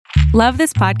Love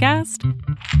this podcast?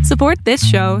 Support this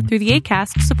show through the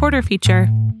Acast supporter feature.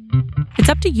 It's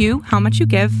up to you how much you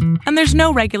give, and there's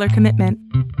no regular commitment.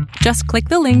 Just click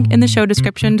the link in the show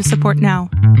description to support now.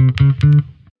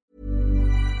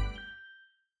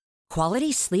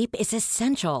 Quality sleep is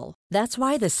essential. That's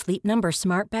why the Sleep Number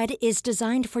Smart Bed is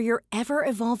designed for your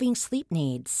ever-evolving sleep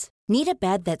needs. Need a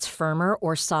bed that's firmer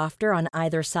or softer on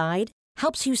either side?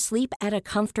 Helps you sleep at a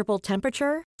comfortable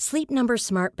temperature? Sleep Number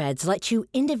Smart Beds let you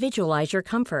individualize your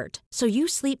comfort, so you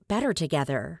sleep better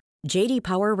together. J.D.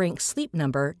 Power ranks Sleep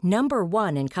Number number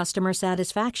 1 in customer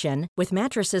satisfaction with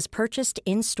mattresses purchased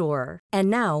in-store. And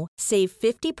now, save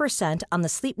 50% on the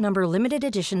Sleep Number Limited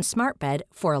Edition Smart Bed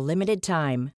for a limited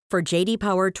time. For J.D.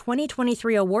 Power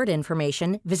 2023 award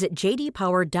information, visit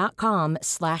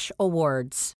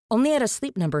jdpower.com/awards. Only at a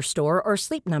Sleep Number store or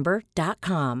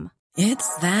sleepnumber.com.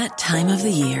 It's that time of the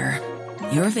year.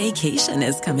 Your vacation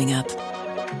is coming up.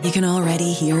 You can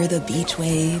already hear the beach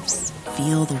waves,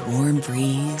 feel the warm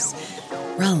breeze,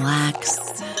 relax,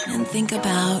 and think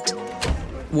about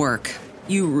work.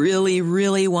 You really,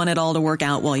 really want it all to work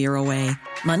out while you're away.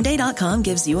 Monday.com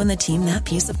gives you and the team that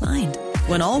peace of mind.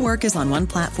 When all work is on one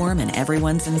platform and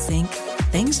everyone's in sync,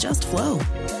 things just flow.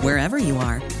 Wherever you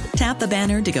are, tap the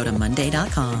banner to go to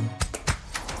Monday.com.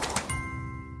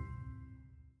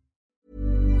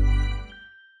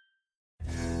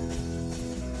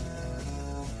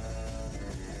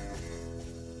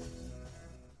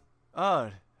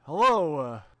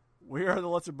 Hello. We are the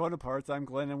Lesser Bonapartes. I'm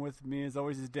Glenn, and with me, as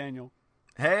always, is Daniel.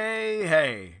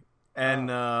 Hey. And,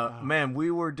 man,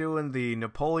 we were doing the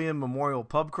Napoleon Memorial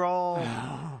Pub Crawl.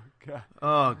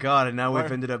 Oh, God. And now we've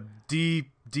ended up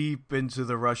deep into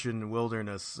the Russian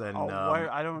wilderness. And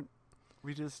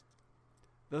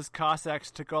those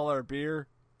Cossacks took all our beer.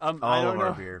 All of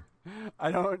our beer.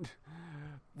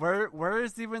 Where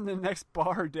is even the next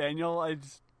bar, Daniel?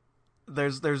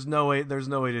 There's no way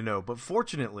to know. But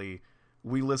fortunately,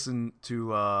 we listen to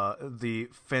the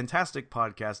fantastic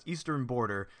podcast Eastern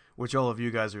Border, which all of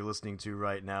you guys are listening to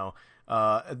right now.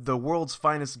 The world's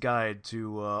finest guide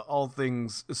to all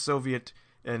things Soviet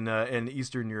and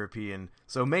Eastern European.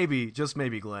 So maybe, just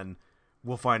maybe, Glenn,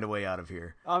 we'll find a way out of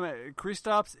here.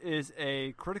 Kristaps is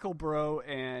a critical bro,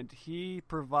 and he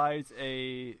provides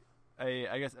a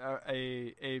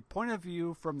point of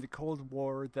view from the Cold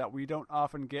War that we don't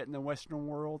often get in the Western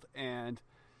world, and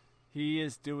he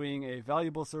is doing a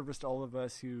valuable service to all of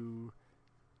us who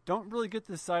don't really get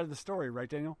this side of the story, right,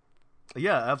 Daniel?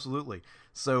 Yeah, absolutely.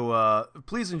 So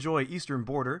please enjoy Eastern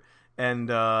Border, and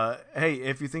hey,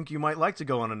 if you think you might like to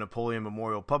go on a Napoleon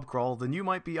Memorial Pub Crawl, then you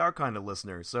might be our kind of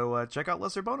listener. So check out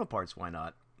Lesser Bonapartes, why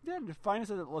not? Yeah, find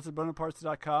us at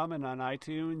lesserbonapartes.com and on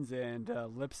iTunes and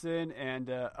Libsyn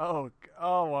and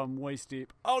I'm waist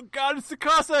deep. Oh God, it's the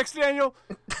Cossacks, Daniel.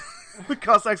 The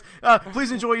Cossacks.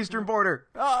 Please enjoy Eastern Border.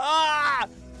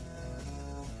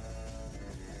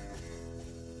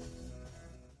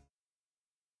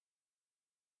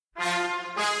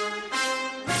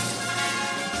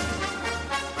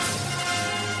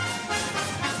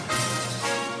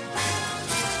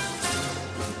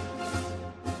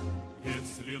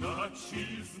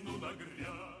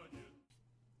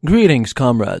 Greetings,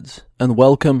 comrades, and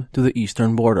welcome to the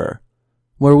Eastern Border,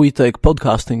 where we take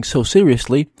podcasting so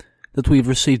seriously that we've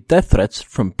received death threats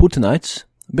from Putinites,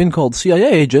 been called CIA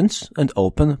agents, and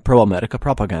open pro-America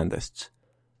propagandists.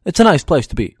 It's a nice place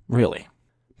to be, really.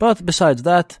 But besides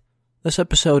that, this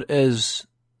episode is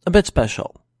a bit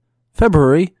special.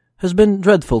 February has been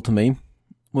dreadful to me,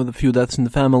 with a few deaths in the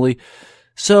family,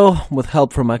 so, with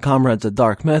help from my comrades at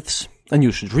Dark Myths, and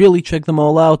you should really check them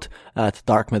all out at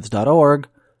darkmyths.org,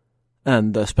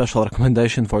 and the special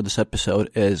recommendation for this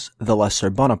episode is The Lesser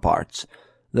Bonapartes,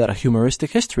 that humoristic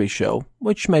history show,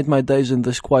 which made my days in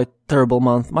this quite terrible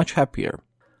month much happier.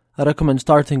 I recommend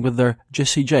starting with their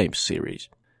Jesse James series.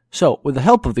 So, with the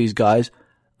help of these guys,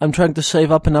 I'm trying to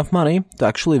save up enough money to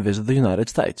actually visit the United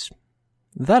States.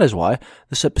 That is why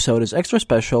this episode is extra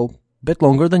special, bit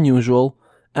longer than usual,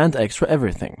 and extra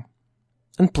everything.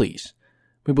 And please,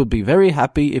 we would be very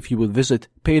happy if you would visit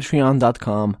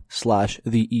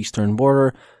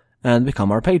patreon.com/theeasternborder and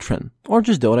become our patron, or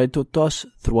just donate to us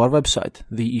through our website,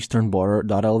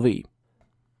 theeasternborder.lv.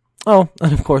 Oh,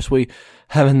 and of course we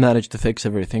haven't managed to fix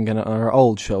everything in our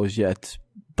old shows yet,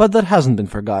 but that hasn't been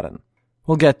forgotten.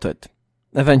 We'll get to it,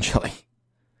 eventually.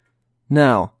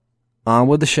 Now, on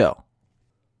with the show.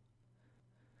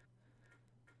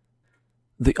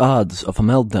 The odds of a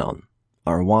meltdown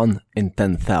are 1 in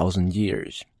 10,000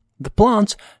 years. The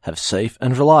plants have safe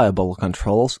and reliable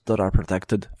controls that are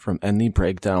protected from any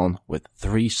breakdown with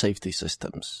 3 safety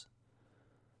systems.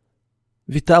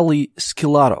 Vitaly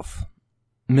Skilarov,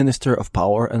 Minister of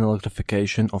Power and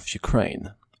Electrification of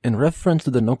Ukraine, in reference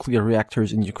to the nuclear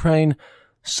reactors in Ukraine,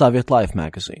 Soviet Life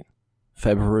magazine,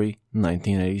 February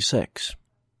 1986.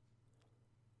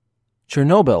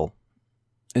 Chernobyl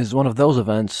is one of those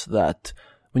events that,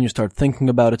 when you start thinking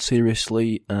about it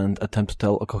seriously and attempt to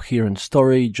tell a coherent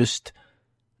story, just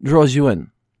draws you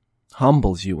in,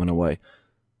 humbles you in a way,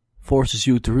 forces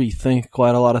you to rethink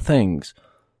quite a lot of things.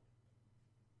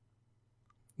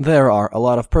 There are a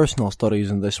lot of personal stories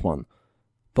in this one,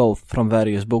 both from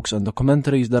various books and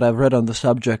documentaries that I've read on the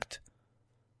subject,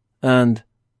 and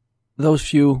those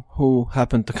few who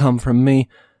happen to come from me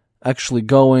actually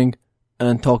going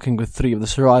and talking with 3 of the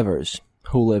survivors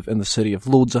who live in the city of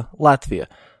Ludza, Latvia,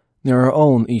 near our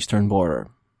own eastern border.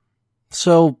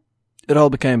 So, it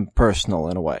all became personal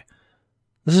in a way.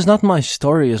 This is not my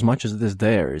story as much as it is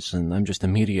theirs, and I'm just a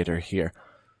mediator here.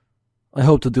 I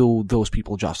hope to do those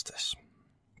people justice.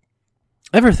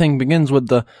 Everything begins with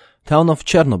the town of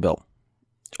Chernobyl,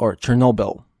 or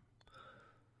Chernobyl.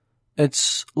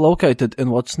 It's located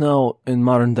in what's now in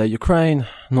modern-day Ukraine,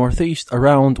 northeast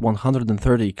around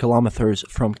 130 kilometers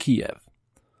from Kiev.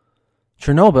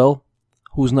 Chernobyl,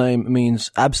 whose name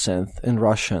means absinthe in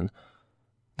Russian,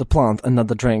 the plant and not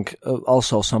the drink,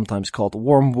 also sometimes called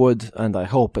wormwood, and I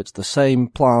hope it's the same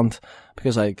plant,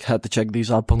 because I had to check these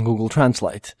up on Google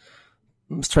Translate.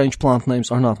 Strange plant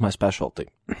names are not my specialty.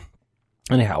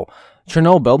 Anyhow,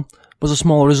 Chernobyl was a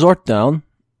small resort town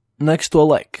next to a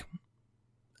lake.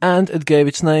 And it gave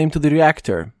its name to the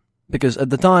reactor, because at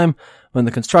the time when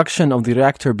the construction of the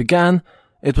reactor began,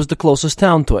 it was the closest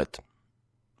town to it.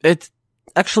 It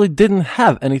actually didn't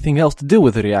have anything else to do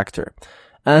with the reactor,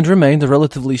 and remained a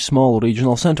relatively small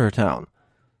regional center town.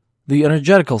 The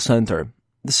energetical center,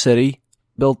 the city,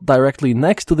 built directly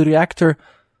next to the reactor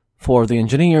for the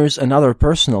engineers and other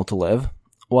personnel to live,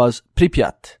 was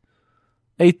Pripyat,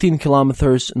 18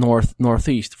 kilometers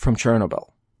northeast from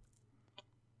Chernobyl.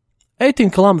 18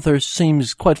 kilometers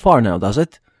seems quite far now, does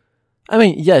it? I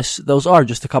mean, yes, those are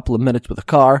just a couple of minutes with a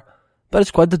car, but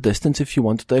it's quite the distance if you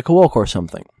want to take a walk or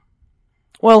something.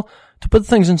 Well, to put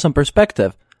things in some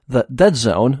perspective, the dead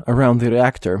zone around the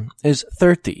reactor is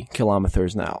 30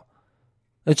 kilometers now.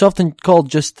 It's often called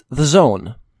just the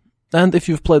zone, and if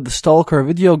you've played the Stalker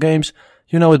video games,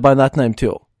 you know it by that name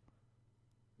too.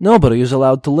 Nobody is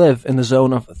allowed to live in a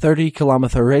zone of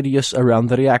 30-kilometer radius around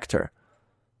the reactor.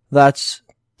 That's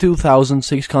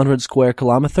 2,600 square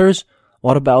kilometers,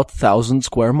 or about 1,000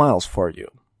 square miles for you.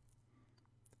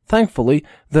 Thankfully,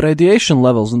 the radiation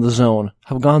levels in the zone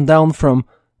have gone down from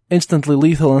instantly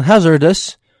lethal and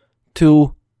hazardous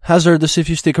to hazardous if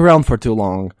you stick around for too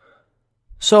long.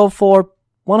 So for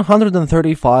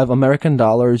 135 American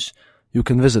dollars, you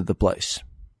can visit the place.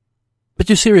 But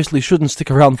you seriously shouldn't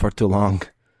stick around for too long.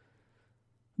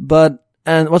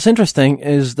 And what's interesting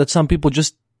is that some people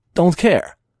just don't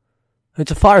care.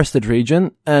 It's a forested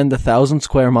region, and 1,000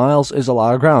 square miles is a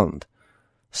lot of ground.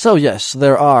 So yes,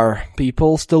 there are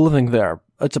people still living there.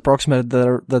 It's approximated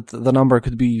that the number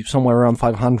could be somewhere around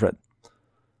 500.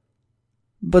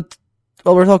 But,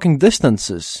 well, we're talking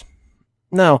distances.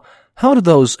 Now, how do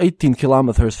those 18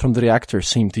 kilometers from the reactor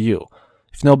seem to you,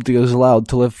 if nobody is allowed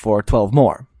to live for 12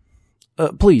 more?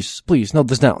 Please, note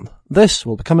this down. This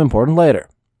will become important later.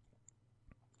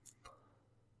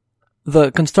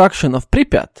 The construction of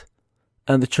Pripyat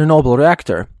and the Chernobyl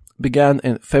reactor began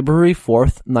in February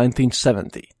 4th,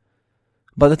 1970.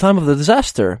 By the time of the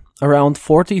disaster, around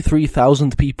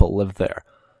 43,000 people lived there,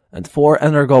 and 4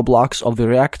 energo blocks of the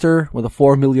reactor with a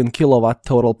 4 million kilowatt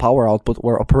total power output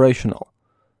were operational.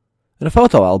 In a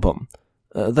photo album,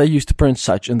 they used to print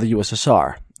such in the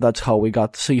USSR. That's how we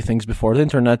got to see things before the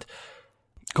internet,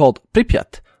 called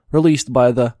Pripyat, released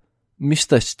by the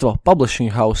Mistectvo publishing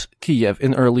house Kiev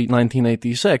in early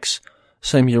 1986,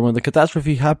 same year when the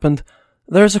catastrophe happened.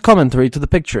 There is a commentary to the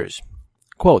pictures.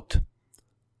 Quote,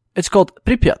 "It's called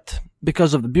Pripyat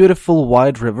because of the beautiful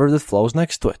wide river that flows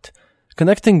next to it,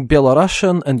 connecting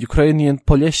Belarusian and Ukrainian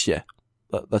Polesye,"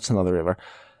 that's another river,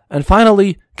 and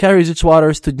finally carries its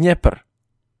waters to Dnieper.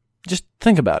 Just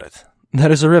think about it.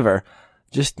 There is a river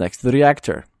just next to the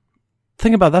reactor.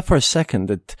 Think about that for a second.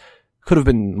 It could have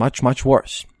been much, much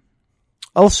worse.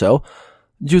 Also,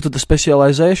 due to the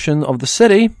specialization of the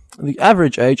city, the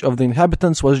average age of the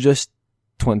inhabitants was just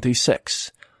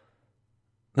 26.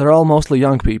 They're all mostly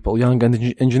young people, young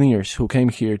engineers who came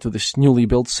here to this newly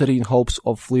built city in hopes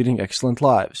of leading excellent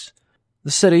lives.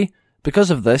 The city,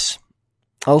 because of this,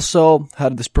 also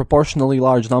had a disproportionately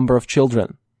large number of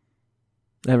children.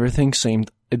 Everything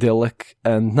seemed idyllic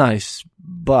and nice,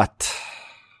 but...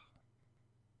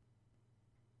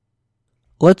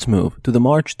 Let's move to the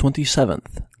March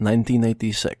 27th,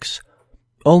 1986,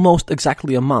 almost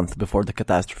exactly a month before the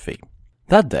catastrophe.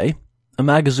 That day, a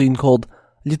magazine called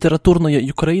Literaturnaya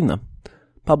Ukraina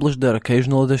published their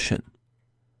occasional edition.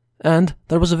 And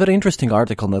there was a very interesting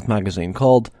article in that magazine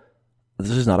called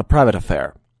 "This is not a private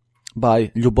affair"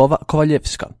 by Lyubova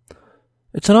Kovalevska.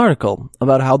 It's an article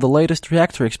about how the latest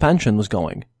reactor expansion was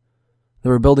going. They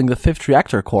were building the 5th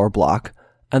reactor core block,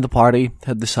 and the party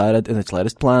had decided in its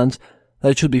latest plans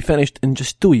that it should be finished in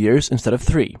just 2 years instead of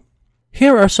 3.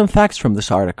 Here are some facts from this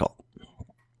article.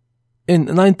 In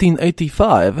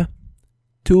 1985,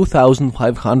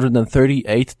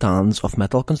 2,538 tons of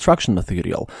metal construction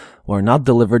material were not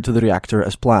delivered to the reactor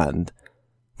as planned.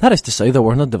 That is to say, they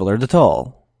were not delivered at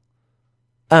all.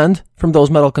 And from those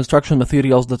metal construction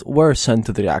materials that were sent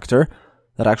to the reactor,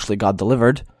 that actually got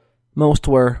delivered, most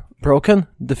were broken,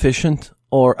 deficient,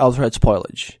 or outright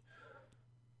spoilage.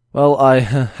 Well, I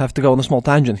have to go on a small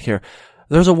tangent here.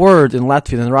 There's a word in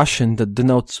Latvian and Russian that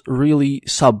denotes really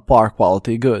subpar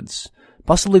quality goods,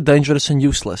 possibly dangerous and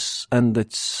useless, and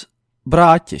it's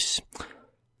brāķis.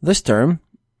 This term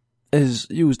is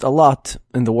used a lot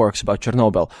in the works about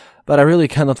Chernobyl, but I really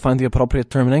cannot find the appropriate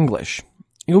term in English.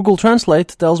 Google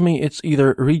Translate tells me it's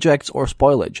either rejects or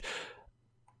spoilage.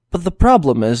 But the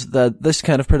problem is that this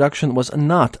kind of production was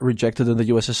not rejected in the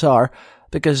USSR,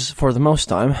 because for the most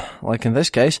time, like in this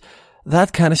case,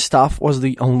 that kind of stuff was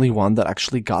the only one that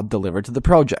actually got delivered to the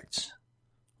projects.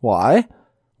 Why?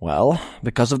 Well,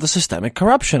 because of the systemic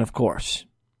corruption, of course.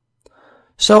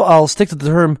 So I'll stick to the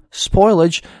term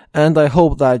spoilage, and I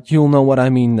hope that you'll know what I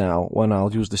mean now when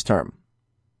I'll use this term.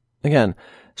 Again,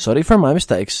 sorry for my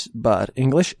mistakes, but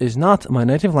English is not my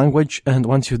native language, and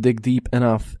once you dig deep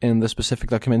enough in the specific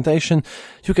documentation,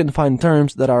 you can find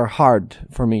terms that are hard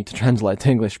for me to translate to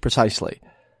English precisely.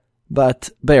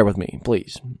 But bear with me,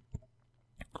 please.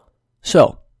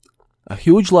 So, a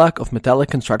huge lack of metallic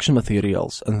construction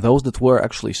materials, and those that were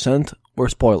actually sent were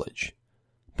spoilage.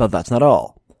 But that's not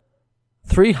all.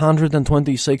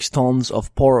 326 tons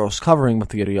of porous covering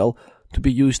material to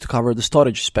be used to cover the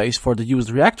storage space for the used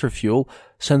reactor fuel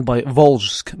sent by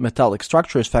Volzhsk Metallic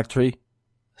Structures Factory,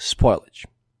 spoilage.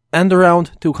 And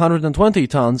around 220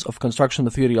 tons of construction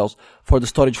materials for the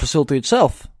storage facility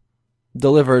itself,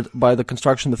 delivered by the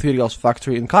construction materials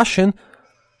factory in Kashin,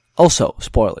 also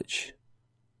spoilage.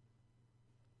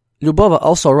 Lyubova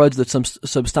also writes that some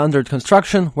substandard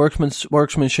construction,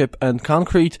 workmanship, and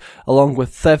concrete, along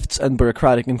with thefts and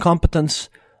bureaucratic incompetence,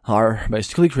 are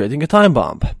basically creating a time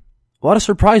bomb. What a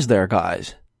surprise there,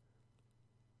 guys.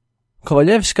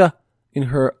 Kovalevska, in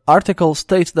her article,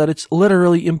 states that it's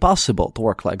literally impossible to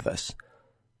work like this,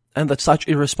 and that such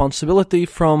irresponsibility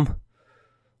from,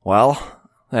 well,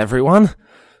 everyone,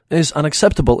 is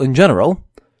unacceptable in general,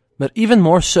 but even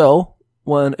more so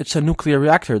when it's a nuclear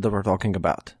reactor that we're talking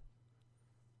about.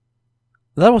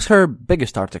 That was her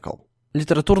biggest article.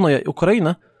 Literaturnaya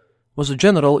Ukraina was a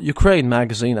general Ukraine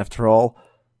magazine after all,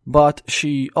 but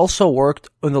she also worked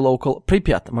in the local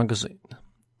Pripyat magazine,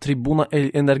 Tribuna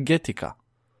Energetika.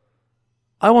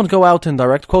 I won't go out in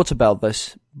direct quotes about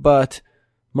this, but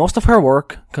most of her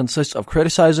work consists of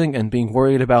criticizing and being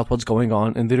worried about what's going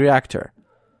on in the reactor.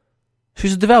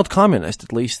 She's a devout communist,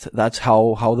 at least that's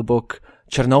how the book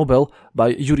Chernobyl by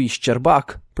Yuri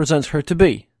Shcherbak presents her to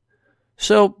be.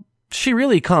 So she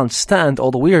really can't stand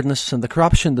all the weirdness and the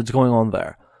corruption that's going on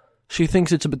there. She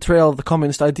thinks it's a betrayal of the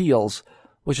communist ideals,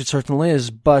 which it certainly is,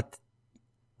 but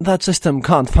that system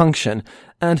can't function,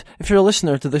 and if you're a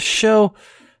listener to this show,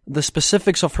 the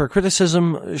specifics of her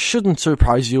criticism shouldn't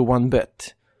surprise you one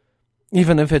bit,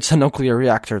 even if it's a nuclear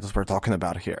reactor that we're talking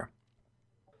about here.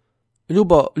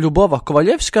 Lyubova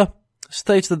Kovalevska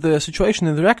states that the situation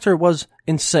in the reactor was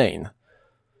insane.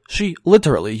 She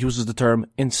literally uses the term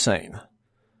insane.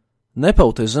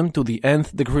 Nepotism to the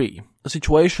nth degree, a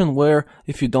situation where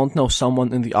if you don't know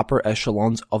someone in the upper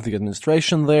echelons of the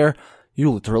administration there, you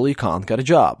literally can't get a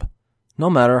job, no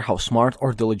matter how smart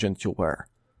or diligent you were.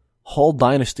 Whole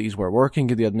dynasties were working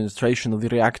in the administration of the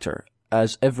reactor,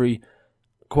 as every,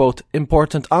 quote,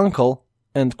 important uncle,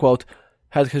 end quote,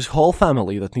 had his whole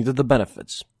family that needed the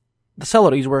benefits. The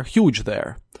salaries were huge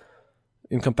there,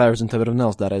 in comparison to everyone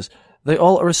else, that is. They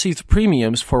all received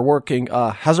premiums for working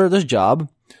a hazardous job.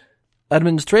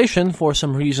 Administration, for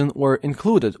some reason, were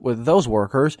included with those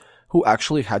workers who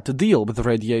actually had to deal with the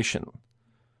radiation.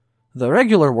 The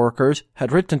regular workers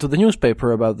had written to the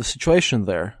newspaper about the situation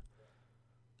there,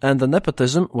 and the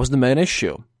nepotism was the main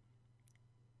issue.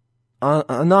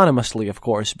 Anonymously, of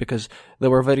course, because they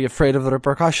were very afraid of the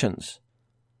repercussions.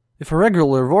 If a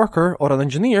regular worker or an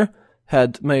engineer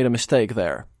had made a mistake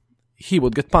there, he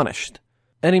would get punished.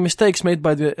 Any mistakes made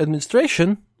by the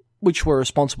administration, which were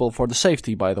responsible for the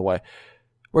safety, by the way,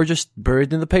 were just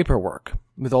buried in the paperwork,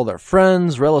 with all their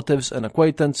friends, relatives, and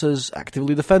acquaintances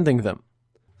actively defending them.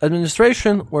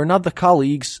 Administration were not the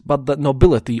colleagues, but the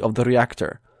nobility of the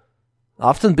reactor,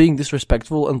 often being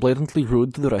disrespectful and blatantly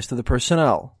rude to the rest of the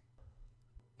personnel.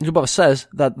 Lyubov says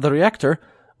that the reactor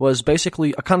was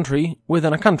basically a country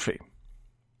within a country.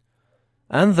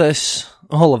 And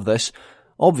all of this,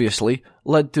 obviously,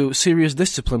 led to serious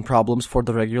discipline problems for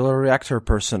the regular reactor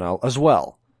personnel as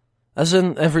well. As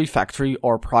in every factory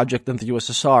or project in the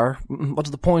USSR, what's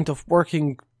the point of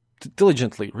working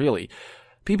diligently, really?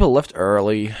 People left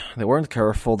early, they weren't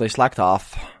careful, they slacked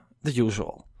off, the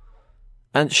usual.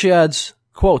 And she adds,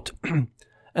 quote,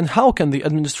 "And how can the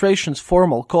administration's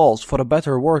formal calls for a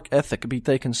better work ethic be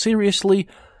taken seriously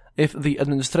if the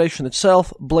administration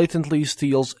itself blatantly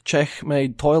steals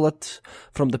Czech-made toilets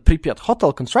from the Pripyat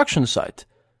hotel construction site?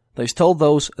 They stole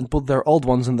those and put their old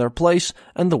ones in their place,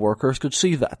 and the workers could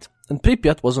see that. And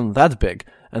Pripyat wasn't that big,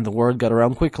 and the word got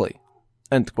around quickly."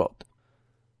 End quote.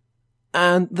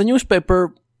 And the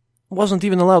newspaper wasn't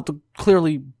even allowed to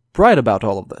clearly write about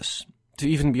all of this, to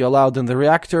even be allowed in the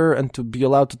reactor and to be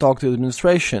allowed to talk to the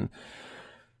administration.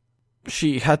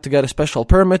 She had to get a special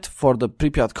permit for the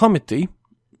Pripyat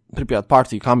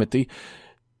Party Committee,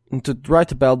 to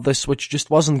write about this, which just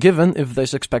wasn't given if they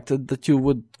expected that you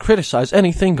would criticize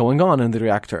anything going on in the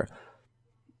reactor.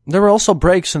 There were also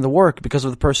breaks in the work because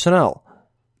of the personnel.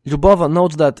 Lyubova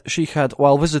notes that she had,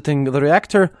 while visiting the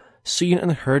reactor, seen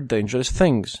and heard dangerous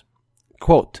things.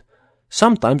 Quote,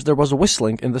 "Sometimes there was a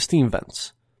whistling in the steam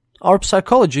vents. Our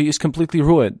psychology is completely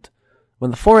ruined.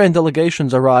 When the foreign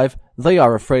delegations arrive, they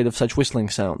are afraid of such whistling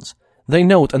sounds. They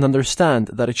note and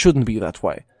understand that it shouldn't be that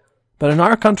way. But in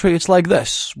our country it's like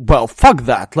this. Well, fuck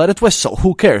that, let it whistle,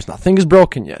 who cares, nothing is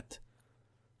broken yet."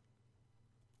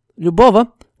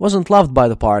 Lyubova wasn't loved by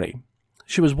the party.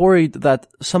 She was worried that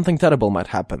something terrible might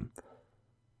happen,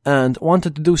 and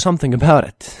wanted to do something about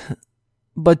it.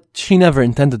 But she never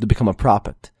intended to become a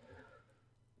prophet.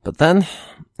 But then,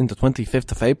 on the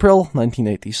 25th of April,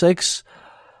 1986,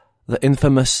 the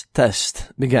infamous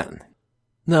test began.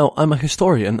 Now, I'm a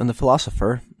historian and a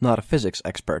philosopher, not a physics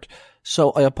expert,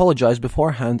 so I apologize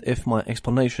beforehand if my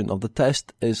explanation of the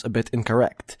test is a bit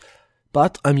incorrect.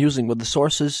 But I'm using what the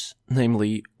sources,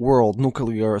 namely World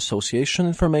Nuclear Association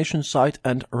information site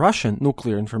and Russian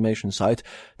nuclear information site,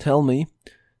 tell me.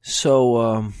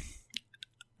 So,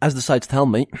 as the sites tell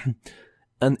me,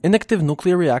 an inactive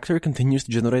nuclear reactor continues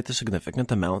to generate a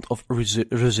significant amount of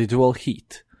residual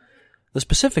heat. The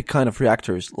specific kind of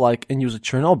reactors, like in use at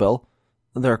Chernobyl,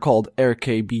 they're called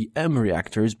RKBM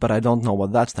reactors, but I don't know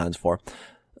what that stands for.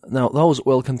 Now, those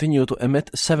will continue to emit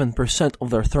 7%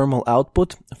 of their thermal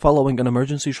output following an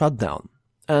emergency shutdown.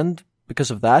 And,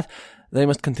 because of that, they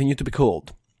must continue to be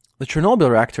cooled. The Chernobyl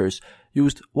reactors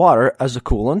used water as a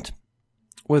coolant,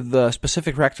 with the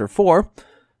specific reactor 4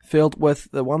 filled with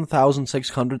the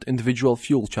 1,600 individual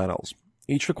fuel channels,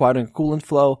 each requiring a coolant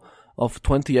flow of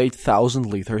 28,000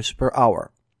 liters per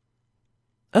hour.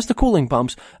 As the cooling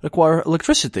pumps require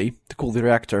electricity to cool the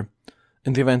reactor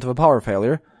in the event of a power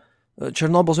failure,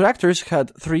 Chernobyl's reactors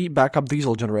had 3 backup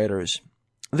diesel generators.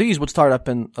 These would start up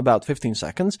in about 15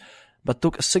 seconds, but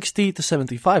took 60 to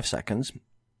 75 seconds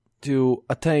to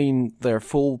attain their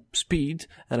full speed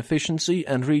and efficiency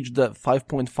and reach the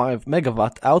 5.5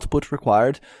 megawatt output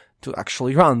required to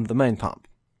actually run the main pump.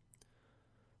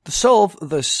 To solve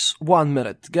this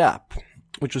 1-minute gap,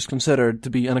 which was considered to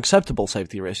be an acceptable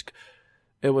safety risk,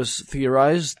 it was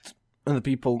theorized, and the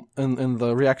people in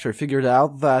the reactor figured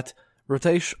out that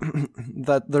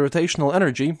that the rotational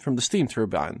energy from the steam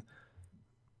turbine,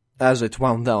 as it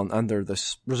wound down under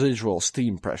this residual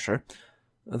steam pressure,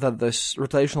 that this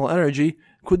rotational energy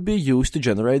could be used to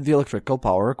generate the electrical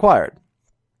power required.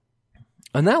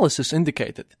 Analysis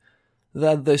indicated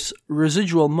that this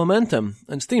residual momentum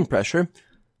and steam pressure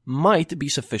might be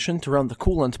sufficient to run the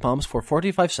coolant pumps for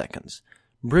 45 seconds,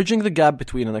 bridging the gap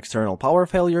between an external power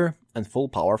failure and full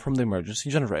power from the emergency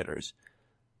generators.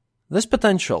 This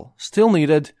potential still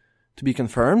needed to be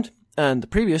confirmed, and the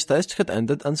previous tests had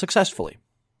ended unsuccessfully.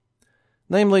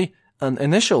 Namely, an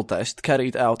initial test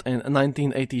carried out in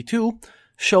 1982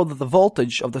 showed that the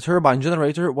voltage of the turbine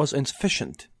generator was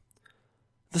insufficient.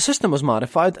 The system was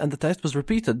modified and the test was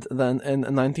repeated then in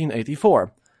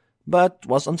 1984, but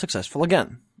was unsuccessful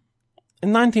again.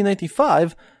 In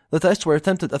 1985, the tests were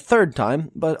attempted a third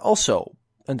time, but also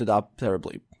ended up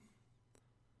terribly.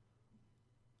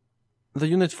 The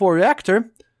Unit 4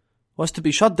 reactor was to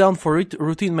be shut down for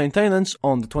routine maintenance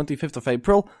on the 25th of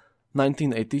April,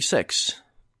 1986.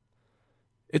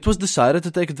 It was decided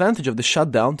to take advantage of the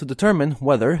shutdown to determine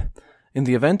whether, in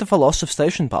the event of a loss of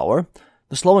station power,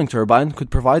 The slowing turbine could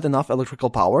provide enough electrical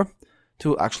power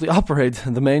to actually operate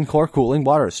the main core cooling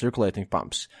water circulating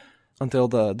pumps until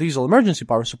the diesel emergency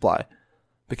power supply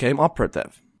became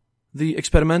operative. The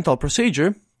experimental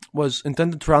procedure was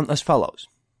intended to run as follows.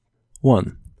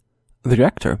 1. The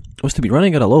reactor was to be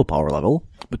running at a low power level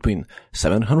between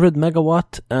 700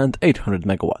 megawatt and 800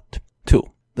 megawatt. 2.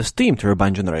 The steam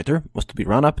turbine generator was to be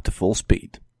run up to full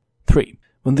speed. 3.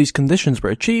 When these conditions were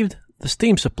achieved, the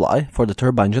steam supply for the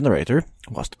turbine generator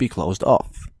was to be closed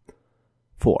off.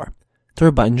 4.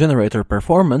 Turbine generator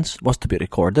performance was to be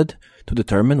recorded to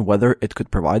determine whether it could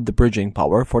provide the bridging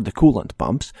power for the coolant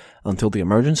pumps until the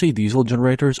emergency diesel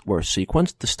generators were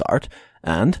sequenced to start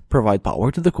and provide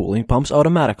power to the cooling pumps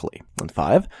automatically. And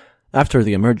 5. After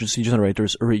the emergency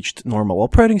generators reached normal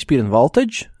operating speed and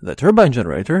voltage, the turbine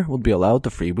generator would be allowed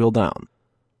to freewheel down.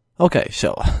 Okay,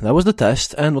 so that was the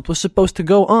test and what was supposed to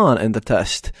go on in the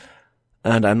test.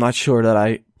 And I'm not sure that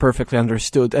I perfectly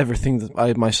understood everything that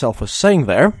I myself was saying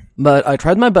there, but I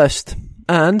tried my best.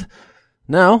 And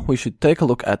now we should take a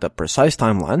look at the precise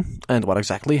timeline and what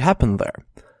exactly happened there.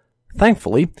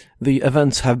 Thankfully, the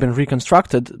events have been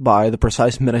reconstructed by the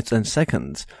precise minutes and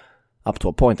seconds, up to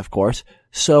a point of course,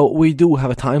 so we do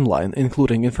have a timeline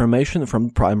including information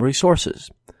from primary sources.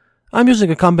 I'm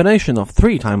using a combination of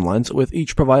 3 timelines with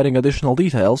each providing additional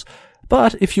details,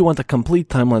 but if you want a complete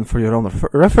timeline for your own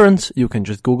reference, you can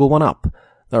just Google one up.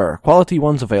 There are quality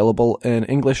ones available in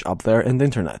English up there in the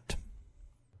internet.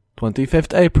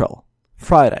 25th April,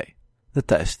 Friday. The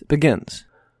test begins.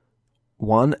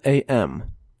 1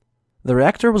 a.m. The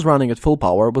reactor was running at full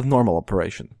power with normal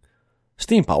operation.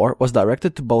 Steam power was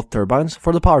directed to both turbines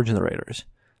for the power generators.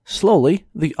 Slowly,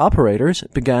 the operators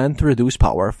began to reduce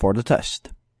power for the test.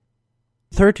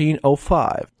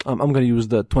 13:05. I'm going to use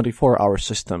the 24-hour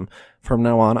system from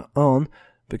now on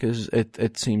because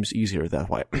it seems easier that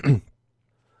way.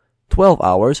 12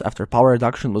 hours after power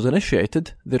reduction was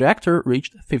initiated, the reactor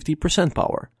reached 50%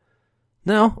 power.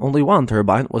 Now, only one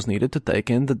turbine was needed to take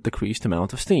in the decreased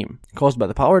amount of steam caused by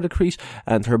the power decrease,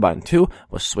 and turbine 2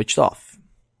 was switched off.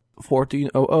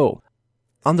 14:00.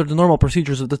 Under the normal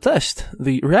procedures of the test,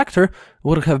 the reactor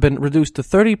would have been reduced to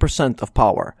 30% of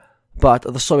power, but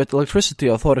the Soviet electricity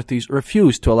authorities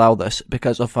refused to allow this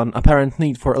because of an apparent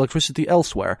need for electricity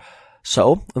elsewhere,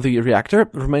 so the reactor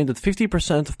remained at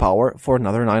 50% of power for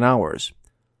another 9 hours.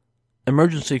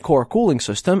 Emergency core cooling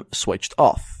system switched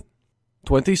off.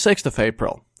 26th of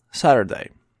April, Saturday,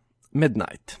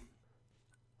 midnight.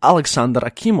 Alexander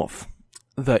Akimov,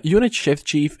 the unit shift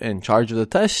chief in charge of the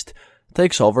test,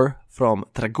 takes over from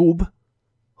Tragub,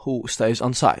 who stays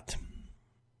on site.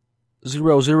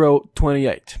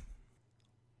 0028.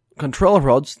 Control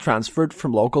rods transferred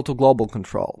from local to global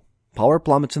control. Power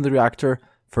plummets in the reactor,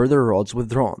 further rods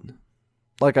withdrawn.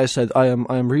 Like I said, I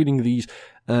am reading these,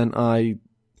 and I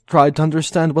tried to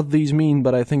understand what these mean,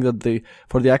 but I think that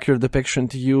for the accurate depiction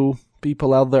to you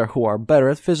people out there who are better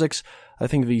at physics, I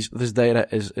think this data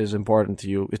is important to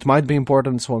you. It might be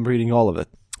important, so I'm reading all of it,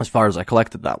 as far as I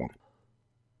collected that one.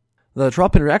 The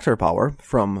drop in reactor power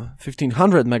from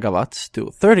 1500 megawatts to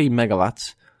 30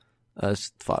 megawatts,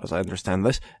 as far as I understand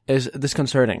this, is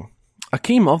disconcerting.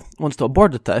 Akimov wants to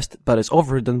abort the test, but is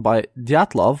overridden by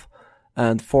Dyatlov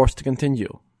and forced to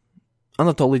continue.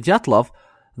 Anatoly Dyatlov,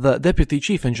 the deputy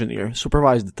chief engineer,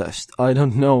 supervised the test. I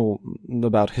don't know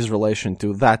about his relation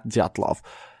to that Dyatlov.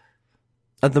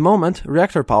 At the moment,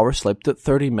 reactor power slipped to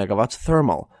 30 megawatts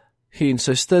thermal. He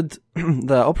insisted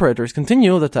the operators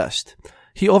continue the test.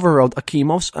 He overrode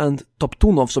Akimov's and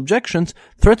Toptunov's objections,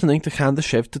 threatening to hand the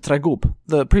shift to Tragub,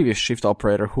 the previous shift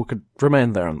operator who could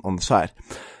remain there on the site,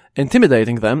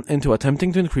 intimidating them into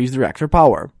attempting to increase the reactor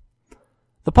power.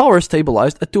 The power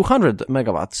stabilized at 200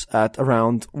 megawatts at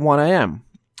around 1 a.m.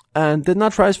 and did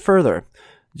not rise further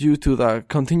due to the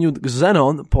continued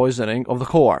xenon poisoning of the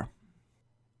core.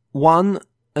 1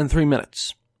 and 3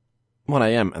 minutes. 1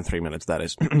 a.m. and 3 minutes, that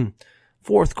is.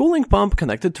 Fourth cooling pump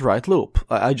connected to right loop.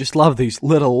 I just love these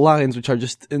little lines which are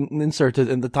just inserted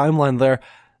in the timeline there,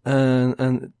 and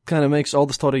it kind of makes all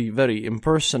the story very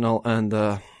impersonal and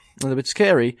a bit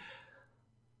scary.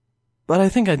 But I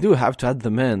think I do have to add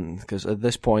them in, because at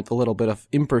this point a little bit of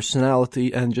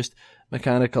impersonality and just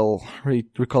mechanical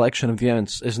recollection of the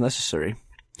events is necessary.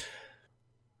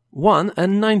 1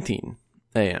 and 19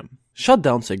 a.m.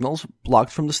 Shutdown signals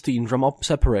blocked from the steam drum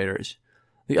separators.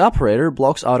 The operator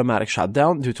blocks automatic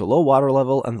shutdown due to low water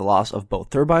level and the loss of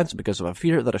both turbines because of a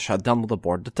fear that a shutdown will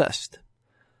abort the test.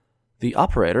 The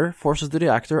operator forces the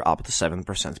reactor up to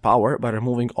 7% power by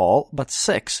removing all but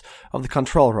 6 of the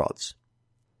control rods.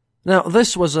 Now,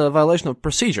 this was a violation of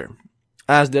procedure,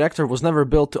 as the reactor was never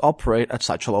built to operate at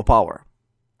such a low power.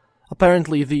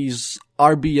 Apparently, these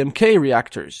RBMK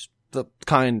reactors, the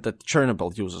kind that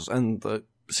Chernobyl uses. And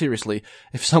seriously,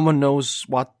 if someone knows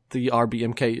what the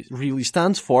RBMK really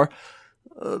stands for,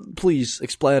 please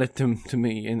explain it to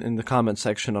me in the comment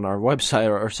section on our website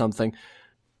or something.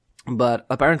 But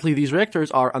apparently these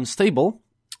reactors are unstable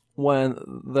when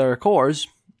their cores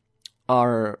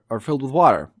are filled with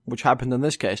water, which happened in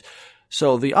this case.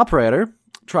 So the operator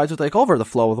tried to take over the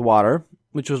flow of the water,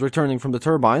 which was returning from the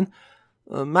turbine,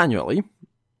 manually.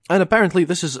 And apparently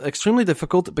this is extremely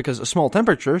difficult because small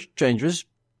temperature changes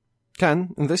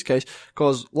can, in this case,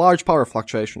 cause large power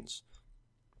fluctuations.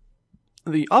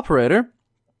 The operator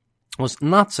was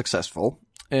not successful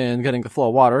in getting the flow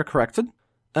of water corrected,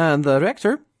 and the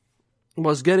reactor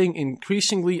was getting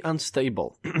increasingly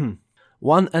unstable.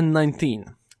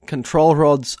 1N19. Control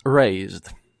rods raised.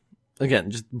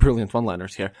 Again, just brilliant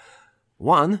one-liners here.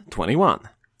 121.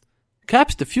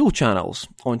 Caps the fuel channels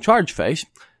on charge phase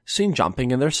seen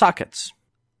jumping in their sockets.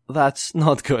 That's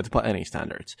not good by any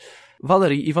standards.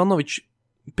 Valery Ivanovich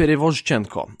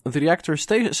Perevozchenko, the reactor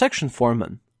section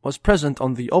foreman, was present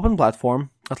on the open platform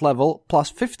at level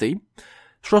 +50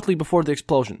 shortly before the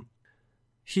explosion.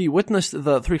 He witnessed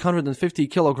the 350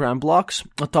 kilogram blocks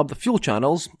atop the fuel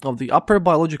channels of the upper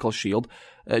biological shield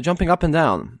jumping up and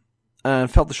down, and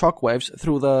felt the shock waves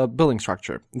through the building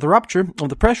structure. The rupture of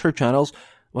the pressure channels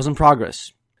was in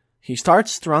progress. He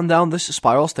starts to run down this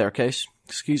spiral staircase,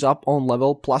 skis up on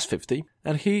level +50,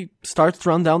 and he starts to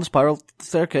run down the spiral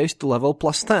staircase to level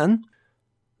 +10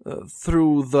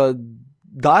 through the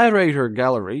dilator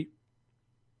gallery.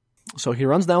 So he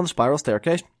runs down the spiral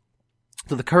staircase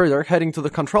to the corridor heading to the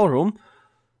control room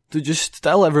to just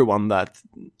tell everyone that,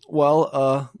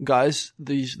 well, guys,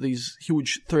 these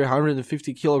huge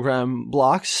 350 kilogram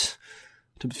blocks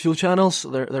to the fuel channels,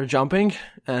 they're jumping,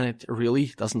 and it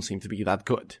really doesn't seem to be that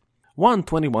good.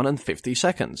 1:21 and 50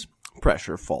 seconds.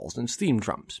 Pressure falls in steam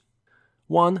drums.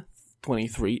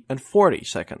 1:23 and 40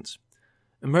 seconds.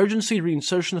 Emergency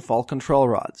reinsertion fault control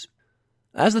rods.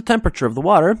 As the temperature of the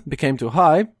water became too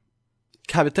high,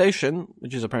 cavitation,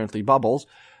 which is apparently bubbles,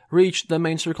 reached the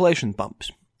main circulation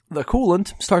pumps. The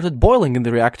coolant started boiling in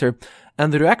the reactor,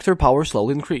 and the reactor power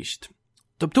slowly increased.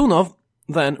 Toptunov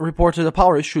then reported a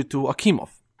power issue to Akimov.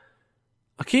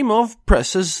 Akimov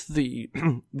presses the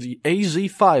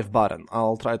AZ5 button.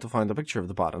 I'll try to find a picture of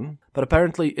the button, but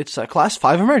apparently it's a class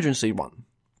 5 emergency one.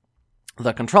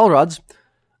 The control rods,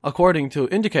 according to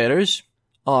indicators,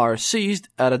 are seized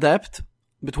at a depth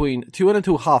between 2 and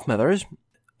 2.5 meters,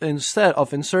 instead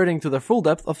of inserting to the full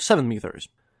depth of 7 meters.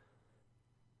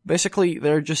 Basically,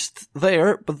 they're just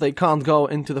there, but they can't go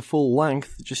into the full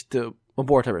length just to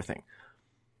abort everything.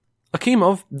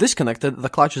 Akimov disconnected the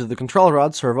clutches of the control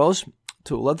rod servos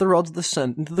to let the rods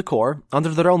descend into the core under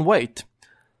their own weight.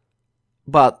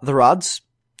 But the rods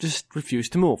just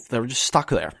refused to move. They were just stuck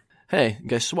there. Hey,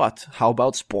 guess what? How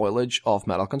about spoilage of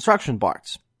metal construction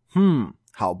parts?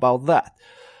 How about that?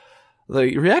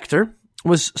 The reactor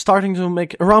was starting to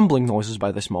make rumbling noises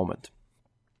by this moment.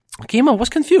 Akimov was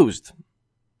confused.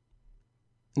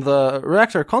 The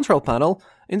reactor control panel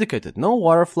indicated no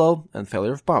water flow and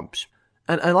failure of pumps.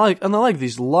 And I like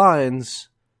these lines,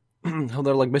 how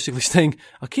they're like basically saying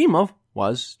Akimov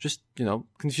was just,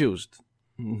 confused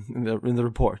in the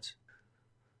reports.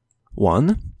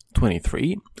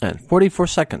 1:23 and 44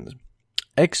 seconds.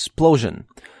 Explosion.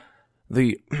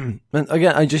 And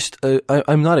again,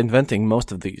 I'm not inventing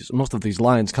most of these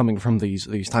lines coming from these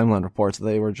timeline reports.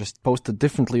 They were just posted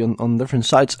differently on different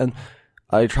sites, and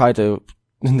I try to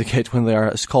indicate when they are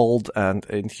as cold and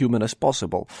inhuman as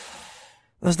possible.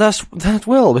 That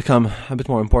will become a bit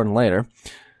more important later.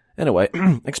 Anyway,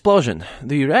 explosion.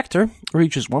 The reactor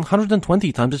reaches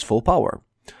 120 times its full power.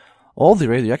 All the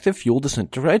radioactive fuel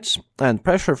disintegrates, and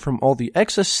pressure from all the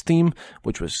excess steam,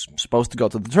 which was supposed to go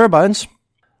to the turbines,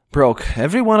 broke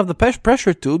every one of the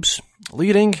pressure tubes,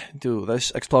 leading to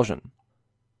this explosion.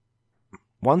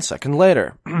 1 second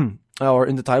later, or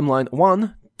in the timeline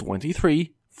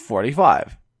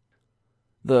 1:23:45.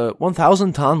 The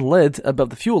 1,000-ton lid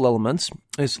above the fuel elements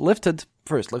is lifted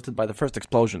by the first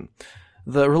explosion.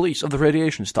 The release of the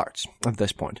radiation starts at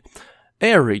this point.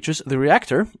 Air reaches the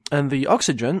reactor, and the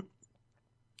oxygen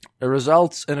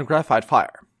results in a graphite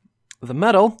fire. The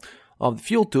metal of the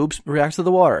fuel tubes reacts to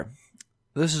the water.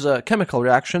 This is a chemical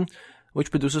reaction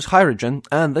which produces hydrogen,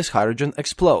 and this hydrogen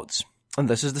explodes. And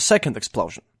this is the second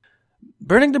explosion.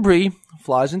 Burning debris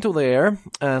flies into the air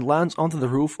and lands onto the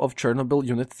roof of Chernobyl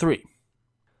Unit 3.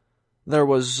 There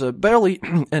was barely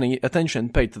any attention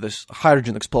paid to this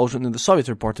hydrogen explosion in the Soviet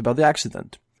report about the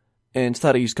accident. In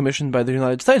studies commissioned by the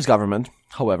United States government,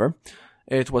 however,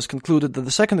 It was concluded that the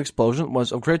second explosion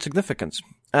was of great significance,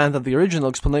 and that the original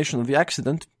explanation of the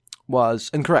accident was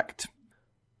incorrect.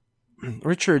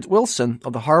 Richard Wilson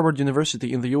of the Harvard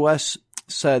University in the US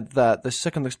said that the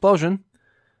second explosion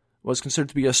was considered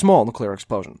to be a small nuclear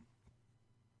explosion.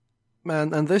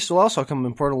 And this will also come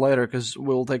important later, because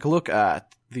we'll take a look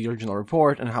at the original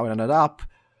report and how it ended up.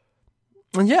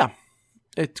 And yeah,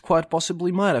 it quite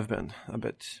possibly might have been a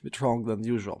bit wrong than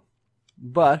usual.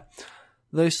 But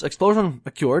this explosion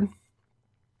occurred,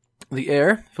 the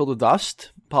air filled with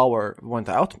dust, power went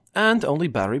out, and only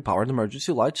battery-powered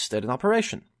emergency lights stayed in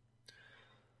operation.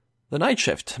 The night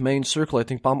shift main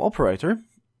circulating pump operator,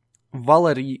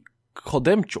 Valery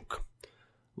Kodemchuk,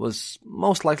 was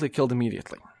most likely killed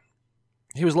immediately.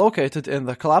 He was located in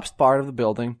the collapsed part of the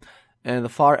building and the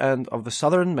far end of the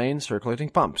southern main circulating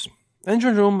pumps,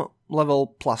 engine room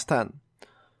level +10.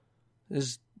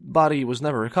 His body was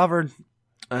never recovered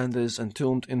and is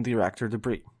entombed in the reactor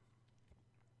debris.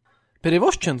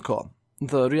 Perevoshchenko,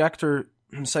 the reactor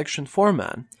section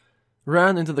foreman,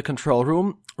 ran into the control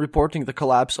room, reporting the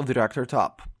collapse of the reactor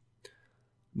top.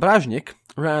 Brazhnik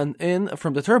ran in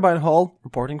from the turbine hall,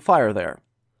 reporting fire there.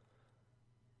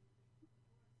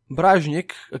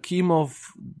 Brazhnik, Akimov,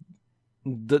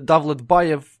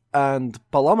 Davletbayev, and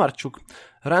Palomarchuk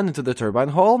ran into the turbine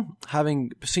hall,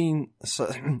 having seen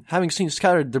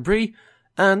scattered debris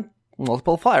and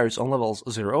multiple fires on levels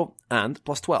 0 and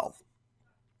 +12.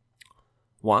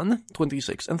 1,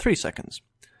 26, and 3 seconds.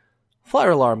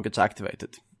 Fire alarm gets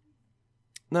activated.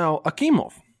 Now,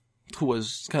 Akimov, who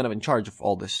was kind of in charge of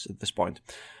all this at this point,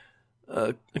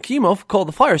 Akimov called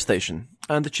the fire station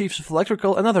and the chiefs of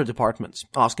electrical and other departments,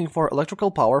 asking for electrical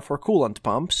power for coolant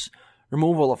pumps,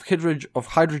 removal of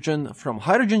hydrogen from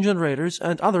hydrogen generators,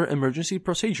 and other emergency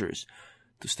procedures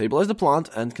to stabilize the plant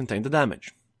and contain the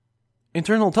damage.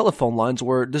 Internal telephone lines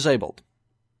were disabled.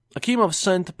 Akimov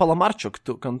sent Palomarchuk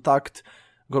to contact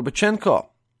Gorbachenko.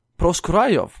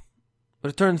 Proskurayov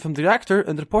returned from the reactor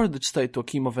and reported its state to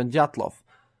Akimov and Dyatlov.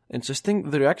 Insisting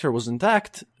the reactor was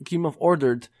intact, Akimov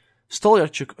ordered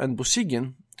Stolyarchuk and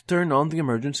Busigin to turn on the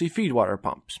emergency feedwater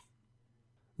pumps.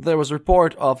 There was a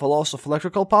report of a loss of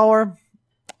electrical power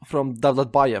from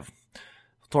Davletbayev,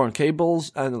 torn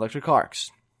cables and electric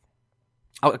arcs.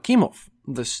 Akimov,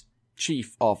 this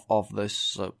chief of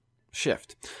this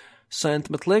shift, sent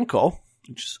Metlenko,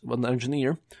 which was an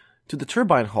engineer, to the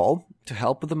turbine hall to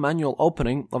help with the manual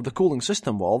opening of the cooling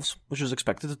system valves, which was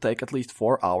expected to take at least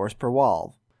 4 hours per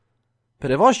valve.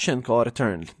 Perevoshchenko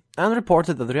returned and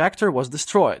reported that the reactor was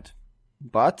destroyed.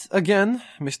 But, again,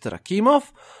 Mr.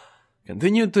 Akimov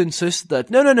continued to insist that,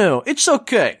 no, it's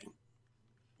okay.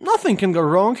 Nothing can go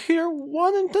wrong here.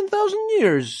 1 in 10,000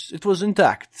 years. It was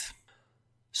intact.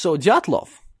 So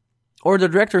Dyatlov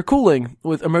ordered reactor cooling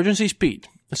with emergency speed,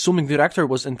 assuming the reactor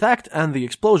was intact and the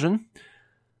explosion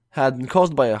had been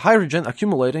caused by a hydrogen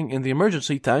accumulating in the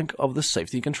emergency tank of the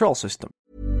safety control system.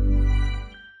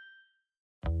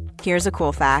 Here's a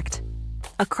cool fact.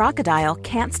 A crocodile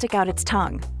can't stick out its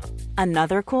tongue.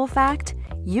 Another cool fact,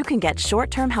 you can get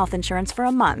short-term health insurance for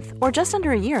a month or just under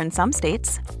a year in some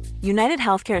states. United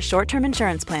Healthcare short-term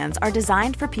insurance plans are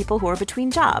designed for people who are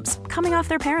between jobs, coming off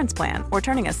their parents' plan, or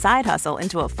turning a side hustle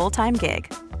into a full-time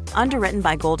gig. Underwritten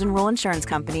by Golden Rule Insurance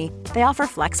Company, they offer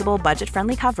flexible,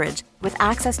 budget-friendly coverage with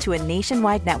access to a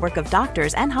nationwide network of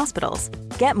doctors and hospitals.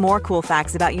 Get more cool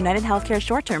facts about United Healthcare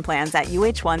short-term plans at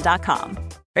uh1.com.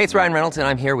 Hey, it's Ryan Reynolds, and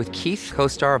I'm here with Keith,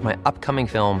 co-star of my upcoming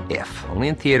film, If, only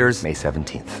in theaters May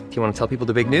 17th. Do you want to tell people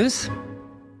the big news?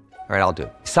 All right, I'll do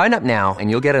it. Sign up now and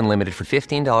you'll get unlimited for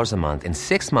 $15 a month and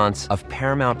 6 months of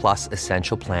Paramount Plus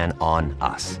Essential Plan on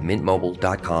us.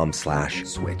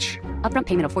 MintMobile.com/switch. Upfront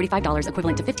payment of $45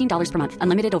 equivalent to $15 per month.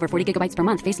 Unlimited over 40 gigabytes per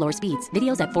month. Face lower speeds.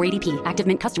 Videos at 480p. Active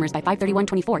Mint customers by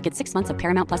 531.24 get 6 months of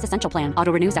Paramount Plus Essential Plan.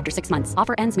 Auto renews after 6 months.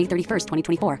 Offer ends May 31st,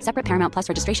 2024. Separate Paramount Plus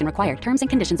registration required. Terms and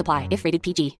conditions apply if rated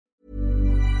PG.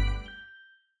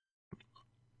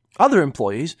 Other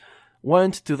employees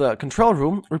went to the control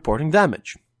room reporting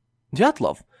damage.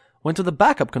 Dyatlov went to the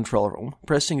backup control room,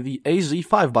 pressing the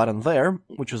AZ5 button there,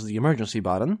 which was the emergency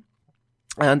button,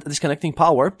 and disconnecting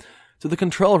power to the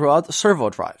control rod servo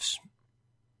drives.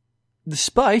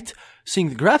 Despite seeing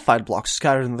the graphite blocks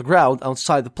scattered on the ground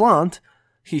outside the plant,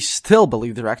 he still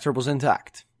believed the reactor was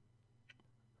intact.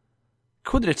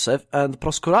 Kudrytsev and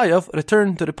Proskurayov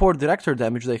returned to report the reactor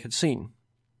damage they had seen.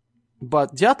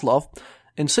 But Dyatlov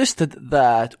insisted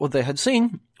that what they had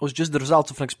seen was just the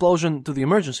results of an explosion to the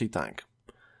emergency tank,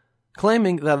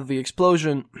 claiming that the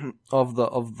explosion of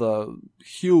the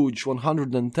huge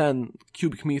 110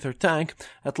 cubic meter tank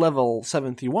at level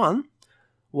 71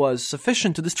 was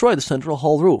sufficient to destroy the central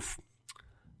hull roof.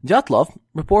 Dyatlov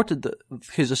reported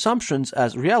his assumptions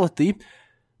as reality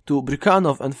to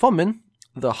Brykhanov and Fomin,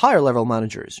 the higher-level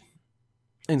managers.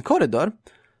 In corridor,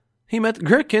 he met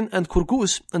Gherkin and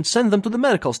Kurgus and sent them to the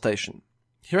medical station.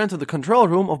 He ran to the control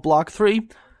room of Block 3,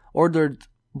 ordered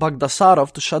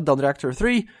Bagdasarov to shut down Reactor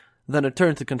 3, then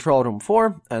returned to Control Room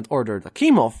 4 and ordered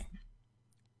Akimov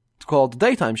to call the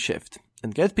daytime shift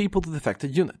and get people to the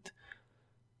affected unit.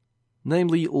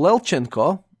 Namely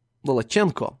Lelechenko,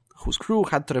 whose crew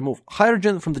had to remove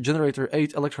hydrogen from the Generator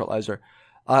 8 electrolyzer.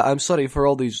 I'm sorry for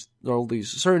all these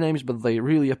surnames, but they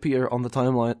really appear on the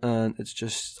timeline, and it's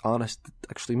just honest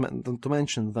actually to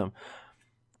mention them.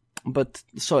 But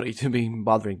sorry to be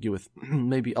bothering you with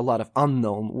maybe a lot of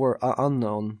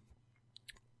unknown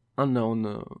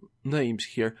names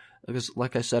here, because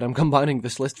like I said, I'm combining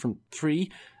this list from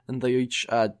 3, and they each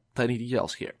add tiny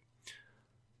details here.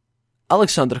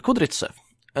 Alexander Kudrytsev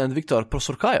and Viktor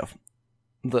Prosurkayev,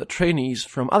 the trainees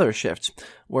from other shifts,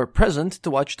 were present to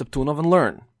watch Toptunov and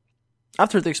learn.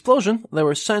 After the explosion, they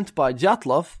were sent by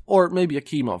Dyatlov, or maybe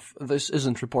Akimov, this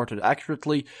isn't reported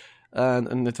accurately,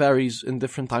 and it varies in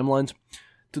different timelines,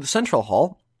 to the central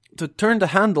hall to turn the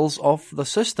handles of the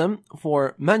system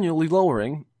for manually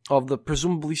lowering of the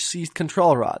presumably seized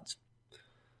control rods.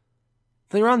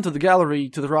 They ran to the gallery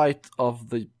to the right of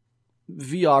the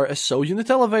VRSO unit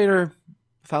elevator,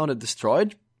 found it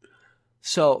destroyed,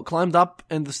 so climbed up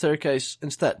in the staircase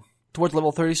instead, towards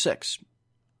level 36.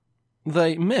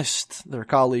 They missed their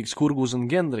colleagues Kurgus and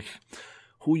Gendrich,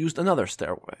 who used another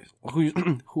stairway,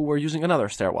 who were using another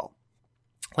stairwell.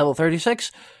 Level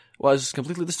 36 was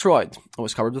completely destroyed and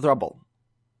was covered with rubble.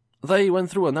 They went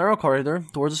through a narrow corridor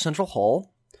towards the central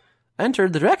hall,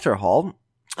 entered the reactor hall,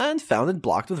 and found it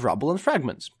blocked with rubble and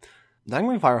fragments.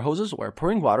 Dangling fire hoses were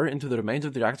pouring water into the remains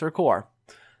of the reactor core.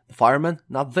 The firemen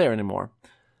not there anymore.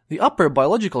 The upper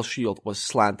biological shield was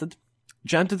slanted,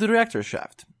 jammed to the reactor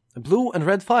shaft. A blue and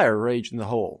red fire raged in the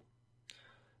hole.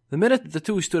 The minute the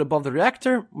two stood above the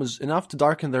reactor was enough to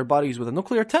darken their bodies with a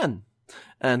nuclear 10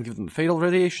 and give them a fatal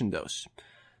radiation dose.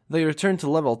 They returned to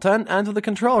level 10 and to the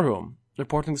control room,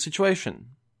 reporting the situation.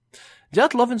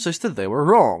 Dyatlov insisted they were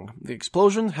wrong. The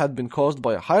explosion had been caused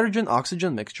by a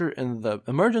hydrogen-oxygen mixture in the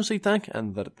emergency tank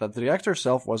and that the reactor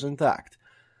itself was intact.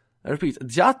 I repeat,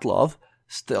 Dyatlov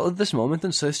still at this moment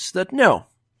insists that no,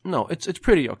 it's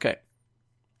pretty okay.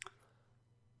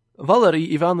 Valery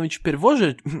Ivanovich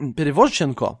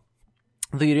Perevozhenko,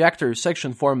 the reactor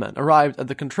section foreman, arrived at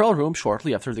the control room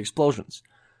shortly after the explosions.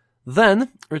 Then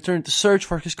returned to search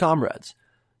for his comrades.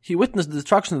 He witnessed the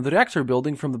destruction of the reactor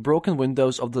building from the broken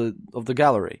windows of the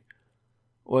gallery.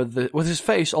 With his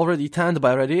face already tanned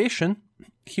by radiation,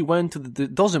 he went to the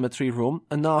dosimetry room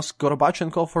and asked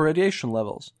Gorbachenko for radiation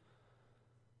levels.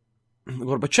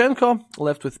 Gorbachenko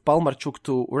left with Palmarchuk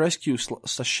to rescue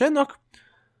Sashenok,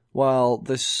 while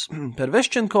this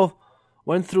Perevozhenko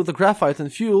went through the graphite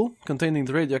and fuel containing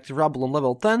the radioactive rubble on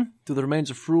level 10 to the remains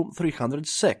of room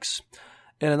 306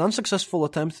 in an unsuccessful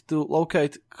attempt to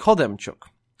locate Khodemchuk,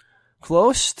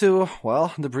 close to,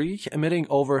 debris emitting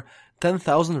over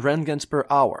 10,000 Rentgens per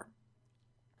hour.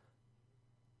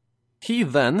 He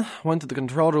then went to the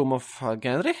control room of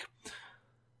Gendrich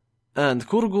and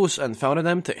Kurgus and found it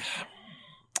empty.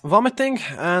 Vomiting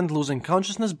and losing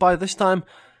consciousness by this time,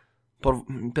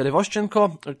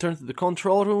 Perevozhenko returned to the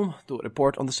control room to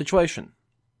report on the situation.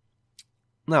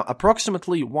 Now,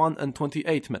 approximately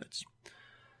 1:28.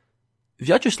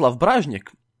 Vyacheslav Brazhnik,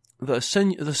 the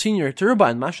senior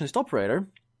turbine machinist operator,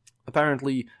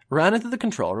 apparently ran into the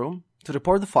control room to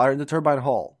report the fire in the turbine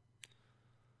hall.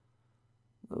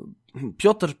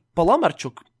 Pyotr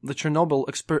Polomarchuk, the Chernobyl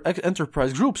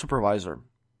Enterprise Group supervisor,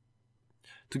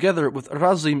 together with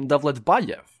Razim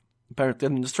Davletbayev, apparently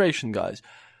administration guys,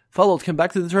 followed him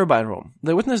back to the turbine room.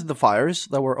 They witnessed the fires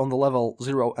that were on the level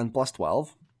 0 and plus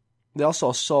 12. They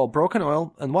also saw broken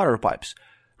oil and water pipes,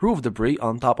 roof debris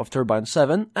on top of turbine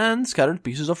 7, and scattered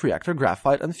pieces of reactor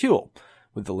graphite and fuel,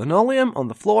 with the linoleum on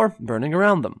the floor burning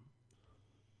around them.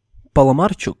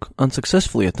 Polomarchuk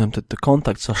unsuccessfully attempted to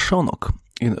contact Sashonok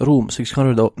in room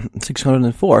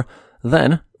 604,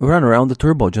 then ran around the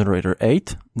turbo generator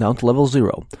 8 down to level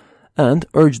 0, and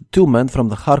urged 2 men from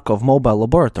the Kharkov mobile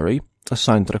laboratory,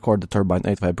 assigned to record the turbine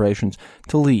 8 vibrations,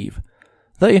 to leave.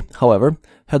 They, however,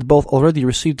 had both already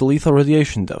received the lethal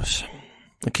radiation dose.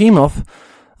 Akimov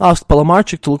asked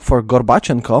Polomarchuk to look for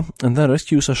Gorbachenko and then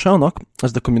rescue Sashonok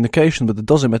as the communication with the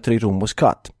dosimetry room was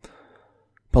cut.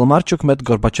 Polomarchuk met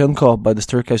Gorbachenko by the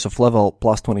staircase of level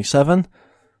plus 27,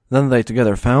 then they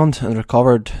together found and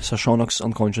recovered Sashonok's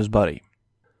unconscious body.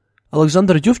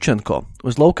 Alexander Yuvchenko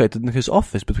was located in his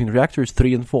office between reactors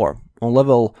 3 and 4, on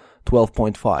level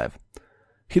 12.5.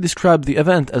 He described the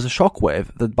event as a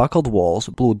shockwave that buckled walls,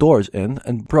 blew doors in,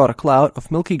 and brought a cloud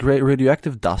of milky gray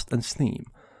radioactive dust and steam.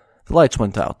 The lights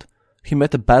went out. He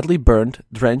met a badly burned,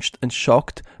 drenched, and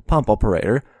shocked pump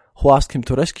operator who asked him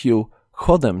to rescue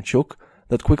Chodemchuk.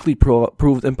 That quickly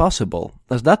proved impossible,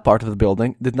 as that part of the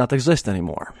building did not exist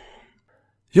anymore.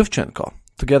 Yuvchenko,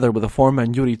 together with a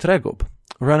foreman Yuri Tregub,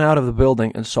 ran out of the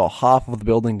building and saw half of the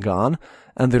building gone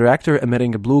and the reactor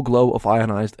emitting a blue glow of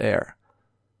ionized air.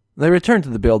 They returned to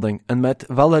the building and met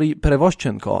Valery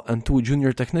Prevoshchenko and two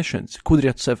junior technicians,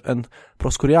 Kudryatsev and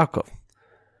Proskuryakov.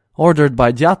 Ordered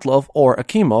by Dyatlov or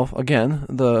Akimov, again,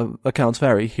 the accounts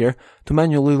vary here, to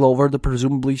manually lower the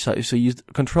presumably seized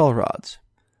control rods.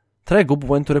 Tregub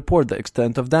went to report the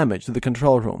extent of damage to the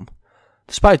control room.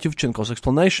 Despite Yuvchenko's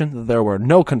explanation that there were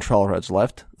no control rods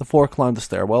left, the four climbed the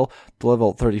stairwell to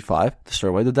level 35 to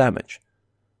survey the damage.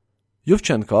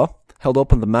 Yuvchenko held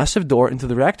open the massive door into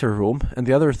the reactor room, and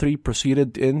the other three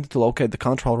proceeded in to locate the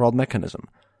control rod mechanism.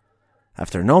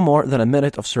 After no more than a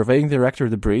minute of surveying the reactor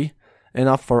debris,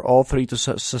 enough for all three to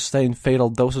sustain fatal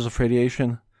doses of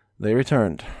radiation, they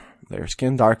returned, their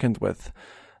skin darkened with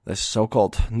this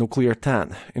so-called nuclear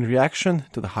tan, in reaction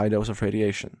to the high dose of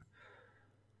radiation.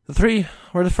 The three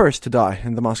were the first to die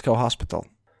in the Moscow hospital.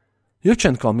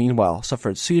 Yuvchenko, meanwhile,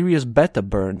 suffered serious beta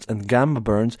burns and gamma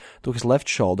burns to his left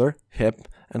shoulder, hip,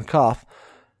 and calf,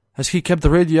 as he kept the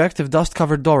radioactive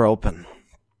dust-covered door open.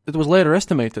 It was later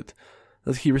estimated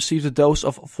that he received a dose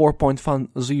of 4.5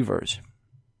 Sievers.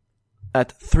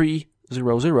 At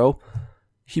 3:00,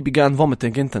 he began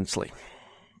vomiting intensely.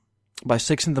 By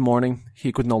 6 in the morning,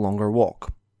 he could no longer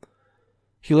walk.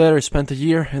 He later spent a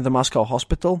year in the Moscow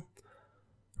hospital,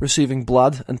 receiving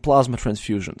blood and plasma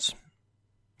transfusions,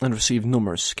 and received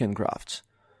numerous skin grafts.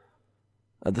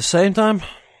 At the same time,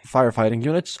 firefighting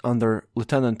units under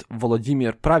Lieutenant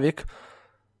Volodymyr Pravik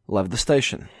left the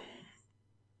station.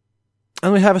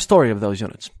 And we have a story of those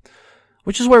units,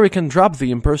 which is where we can drop the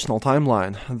impersonal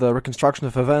timeline, the reconstruction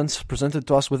of events presented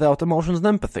to us without emotions and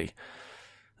empathy,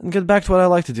 and get back to what I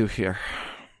like to do here,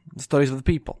 the stories of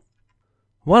the people.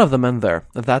 One of the men there,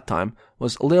 at that time,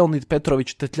 was Leonid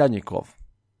Petrovich Tetlyanikov,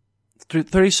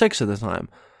 36 at the time,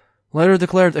 later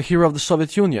declared a hero of the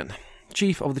Soviet Union,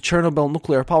 chief of the Chernobyl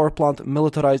nuclear power plant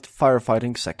militarized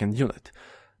firefighting 2nd Unit,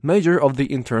 major of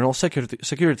the Internal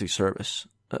Security Service.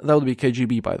 That would be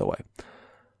KGB, by the way.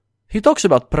 He talks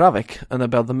about Pravik and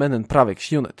about the men in Pravik's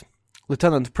unit.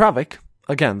 Lieutenant Pravik,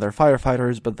 again, they're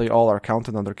firefighters, but they all are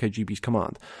counted under KGB's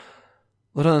command.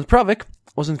 Lieutenant Pravik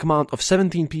was in command of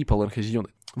 17 people in his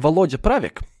unit. Volodya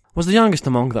Pravik was the youngest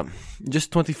among them,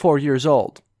 just 24 years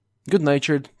old.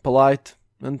 Good-natured, polite,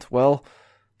 and, well,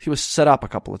 he was set up a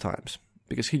couple of times,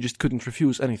 because he just couldn't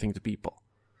refuse anything to people.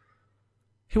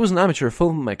 He was an amateur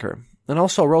filmmaker, and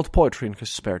also wrote poetry in his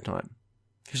spare time.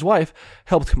 His wife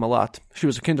helped him a lot. She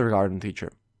was a kindergarten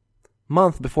teacher. A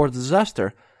month before the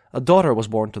disaster, a daughter was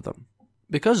born to them.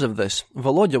 Because of this,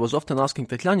 Volodya was often asking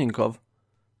Tetlyanikov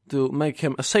to make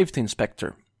him a safety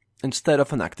inspector instead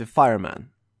of an active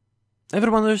fireman.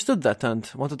 Everyone understood that and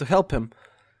wanted to help him,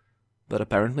 but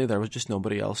apparently there was just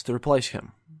nobody else to replace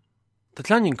him.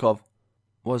 Tetlyanikov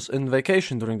was in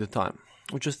vacation during the time,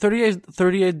 which was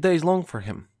 38 days long for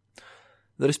him.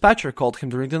 The dispatcher called him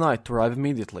during the night to arrive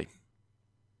immediately.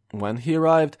 When he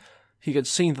arrived, he had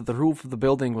seen that the roof of the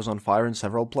building was on fire in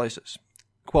several places.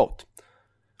 Quote,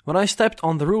 "When I stepped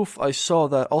on the roof, I saw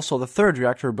that also the 3rd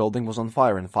reactor building was on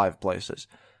fire in 5 places.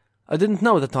 I didn't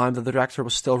know at the time that the reactor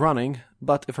was still running,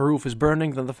 but if a roof is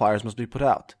burning, then the fires must be put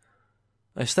out.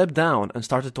 I stepped down and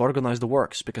started to organize the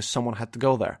works because someone had to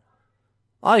go there.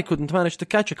 I couldn't manage to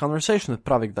catch a conversation with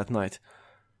Pravik that night,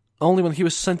 only when he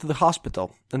was sent to the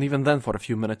hospital, and even then for a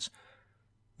few minutes.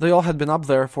 They all had been up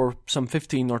there for some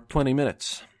 15 or 20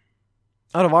 minutes.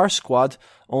 Out of our squad,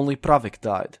 only Pravik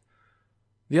died.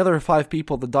 The other 5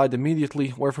 people that died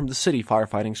immediately were from the city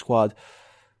firefighting squad.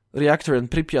 Reactor and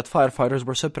Pripyat firefighters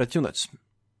were separate units.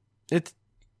 It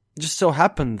just so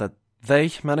happened that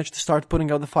they managed to start putting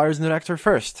out the fires in the reactor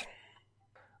first."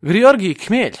 Georgy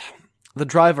Khmel, the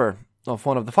driver of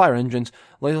one of the fire engines,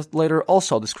 later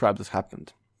also described what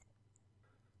happened.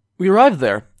 "We arrived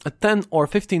there at 10 or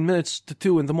 15 minutes to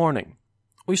 2 in the morning.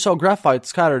 We saw graphite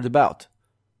scattered about.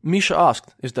 Misha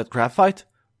asked, 'Is that graphite?'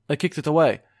 I kicked it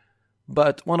away,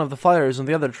 but one of the fires on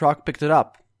the other truck picked it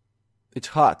up.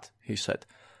 'It's hot,' he said.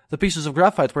 The pieces of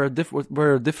graphite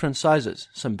were different sizes,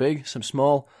 some big, some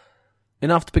small,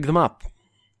 enough to pick them up.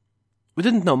 We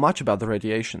didn't know much about the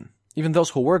radiation. Even those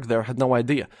who worked there had no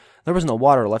idea. There was no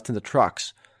water left in the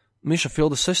trucks. Misha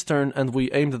filled a cistern and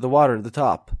we aimed at the water at the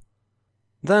top.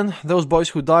 Then those boys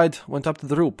who died went up to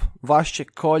the roof.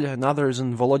 Vashchik, Kolya, and others,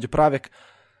 and Volodya Pravik.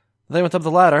 They went up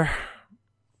the ladder,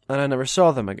 and I never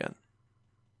saw them again.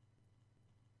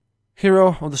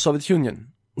 Hero of the Soviet Union,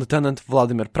 Lieutenant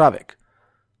Vladimir Pravik.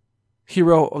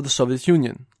 Hero of the Soviet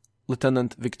Union,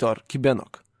 Lieutenant Viktor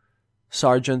Kibenok.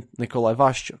 Sergeant Nikolai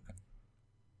Vashchuk.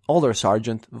 Older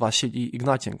Sergeant Vasily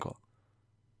Ignatyenko.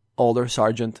 Older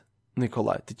Sergeant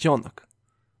Nikolai Tityonok.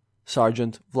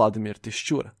 Sergeant Vladimir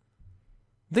Tishchur.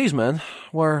 These men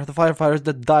were the firefighters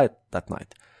that died that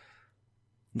night.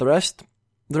 The rest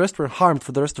were harmed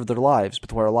for the rest of their lives,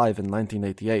 but were alive in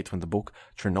 1988 when the book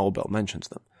Chernobyl mentions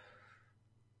them.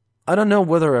 I don't know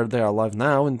whether they are alive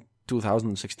now in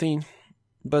 2016,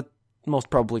 but most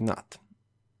probably not,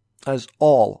 as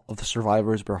all of the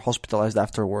survivors were hospitalized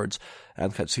afterwards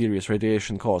and had serious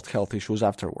radiation-caused health issues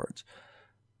afterwards.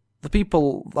 The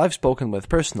people I've spoken with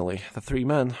personally, the 3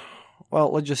 men,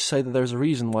 well, let's just say that there's a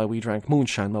reason why we drank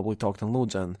moonshine while we talked in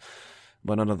Lutzen,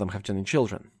 but none of them have any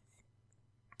children.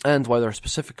 And why they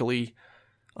specifically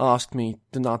asked me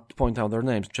to not point out their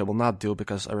names, which I will not do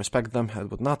because I respect them and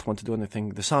would not want to do anything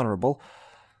dishonorable,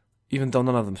 even though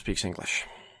none of them speaks English.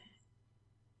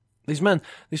 These men,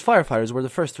 these firefighters, were the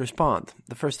first to respond,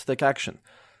 the first to take action.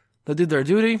 They did their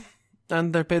duty,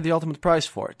 and they paid the ultimate price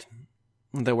for it.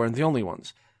 And they weren't the only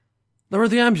ones. There were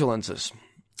the ambulances.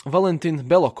 Valentin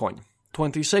Belokony,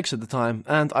 26 at the time,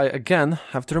 and I again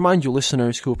have to remind you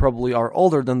listeners who probably are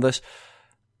older than this,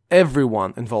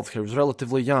 everyone involved here was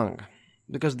relatively young,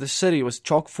 because the city was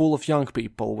chock full of young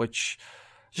people, which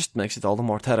just makes it all the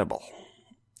more terrible.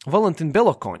 Valentin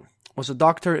Belokony was a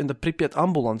doctor in the Pripyat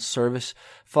ambulance service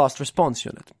fast response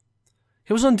unit.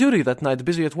 He was on duty that night,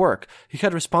 busy at work. He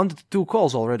had responded to 2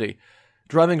 calls already,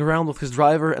 driving around with his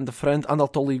driver and a friend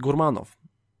Anatoly Gurmanov.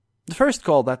 The first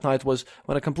call that night was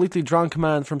when a completely drunk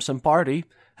man from some party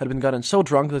had been gotten so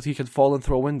drunk that he had fallen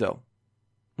through a window.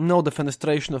 No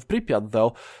defenestration of Pripyat,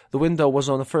 though. The window was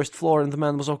on the first floor and the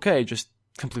man was okay, just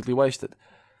completely wasted.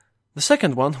 The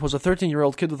second one was a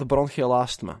 13-year-old kid with a bronchial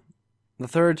asthma. The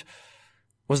third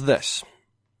was this.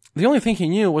 The only thing he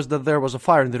knew was that there was a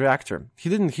fire in the reactor. He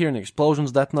didn't hear any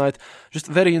explosions that night, just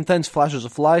very intense flashes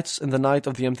of lights in the night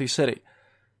of the empty city.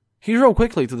 He drove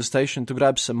quickly to the station to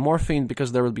grab some morphine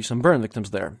because there would be some burn victims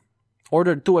there.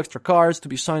 Ordered 2 extra cars to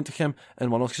be signed to him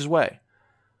and went on his way.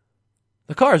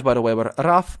 The cars, by the way, were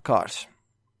RAF cars.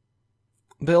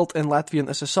 Built in Latvian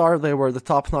SSR, they were the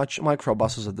top-notch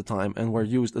microbuses at the time and were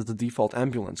used as the default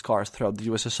ambulance cars throughout the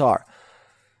USSR.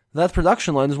 That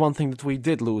production line is one thing that we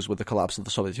did lose with the collapse of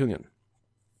the Soviet Union.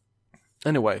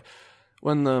 Anyway,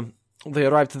 when they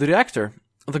arrived to the reactor,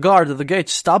 the guard at the gate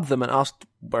stopped them and asked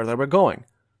where they were going.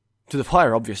 To the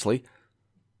fire, obviously.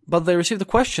 But they received a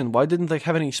question, why didn't they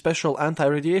have any special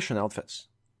anti-radiation outfits?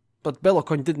 But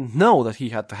Belokony didn't know that he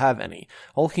had to have any.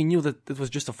 All he knew that it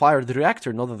was just a fire at the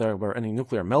reactor, not that there were any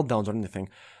nuclear meltdowns or anything.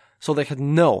 So they had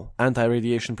no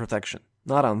anti-radiation protection.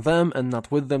 Not on them and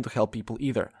not with them to help people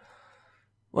either.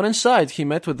 When inside, he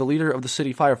met with the leader of the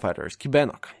city firefighters,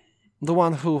 Kibenok, the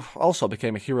one who also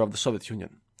became a hero of the Soviet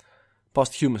Union,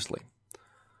 posthumously.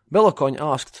 Belokony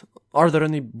asked, are there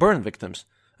any burn victims?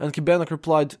 And Kibenok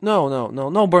replied,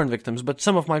 no burn victims, but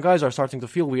some of my guys are starting to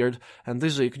feel weird and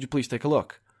dizzy, could you please take a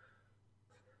look?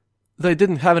 They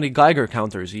didn't have any Geiger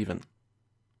counters even.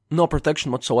 No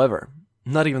protection whatsoever,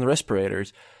 not even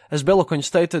respirators. As Belokony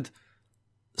stated,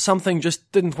 something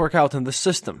just didn't work out in the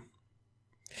system.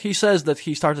 He says that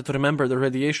he started to remember the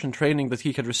radiation training that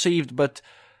he had received, but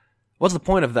what's the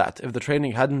point of that if the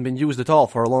training hadn't been used at all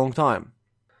for a long time?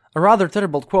 A rather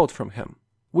terrible quote from him.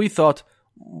 We thought,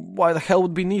 why the hell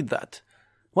would we need that?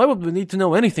 Why would we need to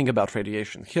know anything about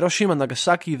radiation? Hiroshima,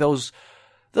 Nagasaki, those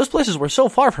places were so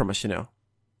far from us, you know.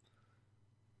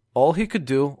 All he could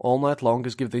do all night long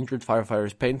is give the injured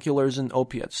firefighters painkillers and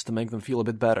opiates to make them feel a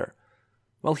bit better.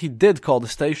 Well, he did call the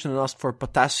station and ask for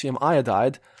potassium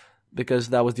iodide, because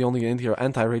that was the only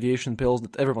anti-radiation pills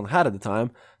that everyone had at the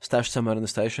time, stashed somewhere in the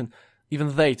station.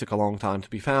 Even they took a long time to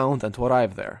be found and to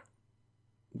arrive there.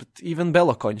 But even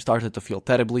Belokony started to feel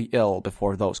terribly ill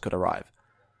before those could arrive.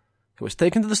 He was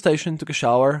taken to the station, took a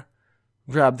shower,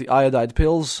 grabbed the iodide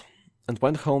pills, and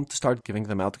went home to start giving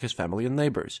them out to his family and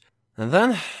neighbors. And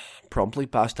then promptly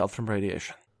passed out from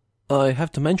radiation. I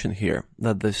have to mention here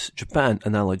that this Japan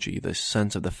analogy, this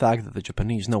sense of the fact that the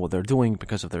Japanese know what they're doing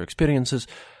because of their experiences,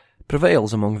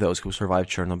 prevails among those who survived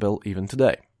Chernobyl even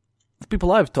today. The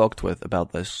people I've talked with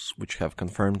about this, which have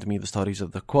confirmed to me the studies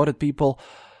of the quoted people,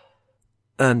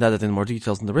 and added in more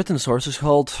details than the written sources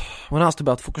hold, when asked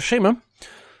about Fukushima,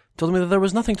 told me that there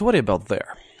was nothing to worry about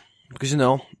there. Because, you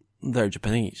know, they're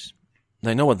Japanese.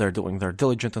 They know what they're doing, they're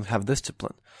diligent and have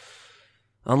discipline.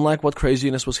 Unlike what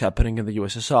craziness was happening in the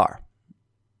USSR.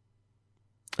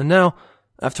 And now,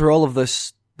 after all of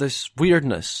this this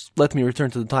weirdness, let me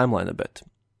return to the timeline a bit.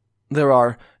 There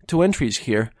are 2 entries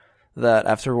here that,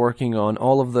 after working on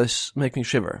all of this, make me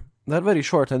shiver. They're very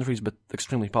short entries, but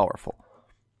extremely powerful.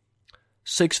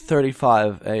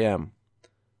 6:35 a.m.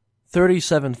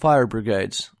 37 fire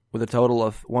brigades, with a total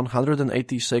of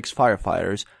 186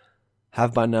 firefighters,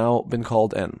 have by now been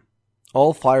called in.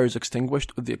 All fires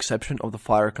extinguished with the exception of the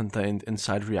fire contained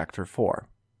inside Reactor 4.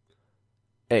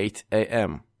 8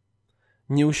 a.m.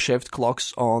 New shift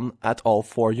clocks on at all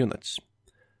 4 units.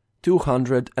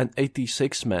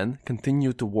 286 men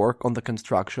continue to work on the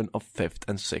construction of 5th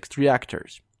and 6th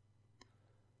reactors.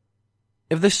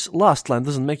 If this last line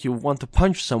doesn't make you want to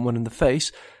punch someone in the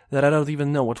face, then I don't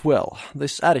even know what will.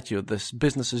 This attitude, this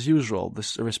business as usual,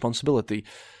 this irresponsibility,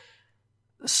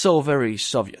 so very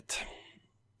Soviet.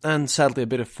 And sadly a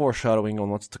bit of foreshadowing on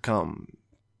what's to come,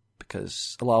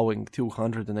 because allowing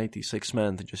 286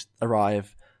 men to just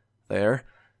arrive there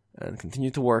and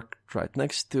continue to work right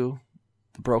next to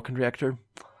the broken reactor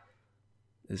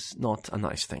is not a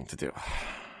nice thing to do.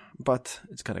 But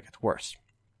it's gonna get worse.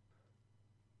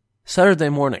 Saturday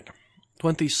morning,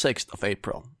 26th of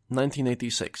April,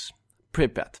 1986.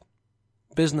 Pripyat.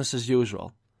 Business as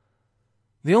usual.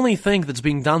 The only thing that's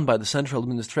being done by the central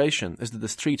administration is that the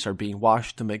streets are being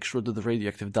washed to make sure that the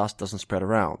radioactive dust doesn't spread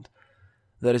around.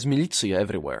 There is militia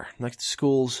everywhere, next to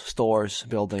schools, stores,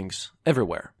 buildings,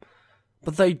 everywhere.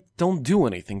 But they don't do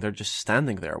anything, they're just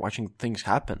standing there watching things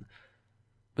happen.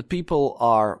 But people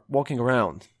are walking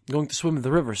around, going to swim in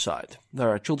the riverside. There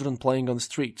are children playing on the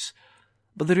streets.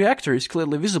 But the reactor is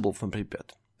clearly visible from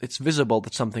Pripyat. It's visible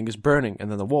that something is burning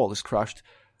and then the wall is crushed.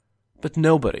 But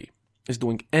nobody is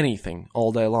doing anything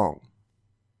all day long.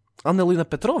 Annelina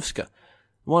Petrovska,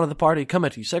 one of the party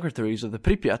committee secretaries of the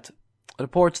Pripyat,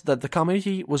 reports that the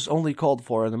committee was only called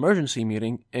for an emergency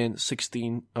meeting in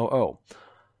 1600,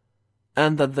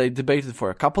 and that they debated for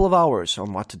a couple of hours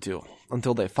on what to do,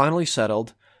 until they finally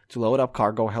settled to load up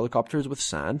cargo helicopters with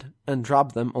sand and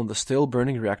drop them on the still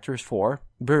burning reactors for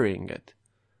burying it.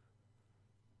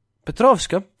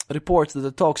 Petrovska reports that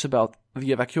the talks about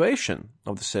the evacuation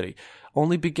of the city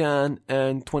only began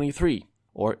in 23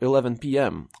 or 11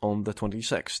 p.m. on the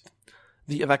 26th.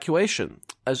 The evacuation,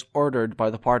 as ordered by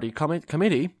the party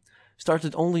committee,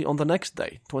 started only on the next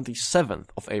day, 27th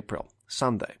of April,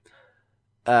 Sunday,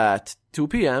 at 2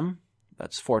 p.m.,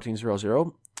 that's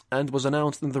 1400, and was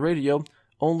announced in the radio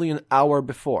only an hour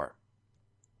before.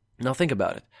 Now think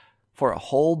about it. For a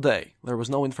whole day, there was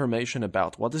no information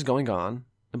about what is going on,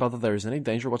 about that there is any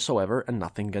danger whatsoever, and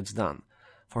nothing gets done.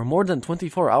 For more than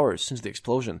 24 hours since the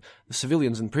explosion, the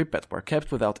civilians in Pripyat were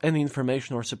kept without any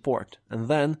information or support, and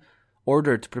then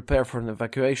ordered to prepare for an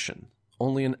evacuation,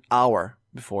 only an hour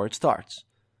before it starts.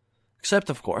 Except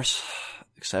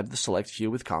the select few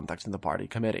with contacts in the party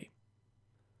committee.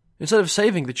 Instead of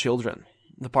saving the children,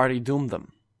 the party doomed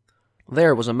them.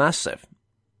 There was a massive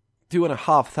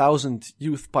 2,500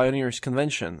 Youth Pioneers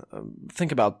Convention,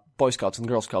 think about Boy Scouts and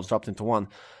Girl Scouts dropped into one,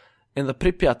 in the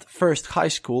Pripyat First High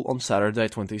School on Saturday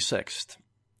 26th.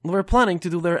 They were planning to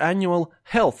do their annual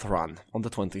health run on the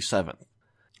 27th.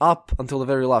 Up until the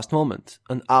very last moment,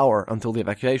 an hour until the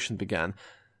evacuation began,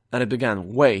 and it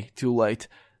began way too late.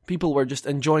 People were just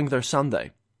enjoying their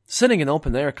Sunday, sitting in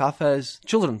open-air cafes,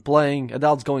 children playing,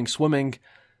 adults going swimming,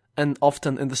 and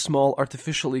often in the small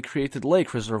artificially created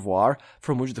lake reservoir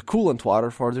from which the coolant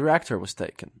water for the reactor was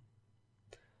taken.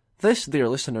 This, dear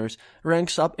listeners,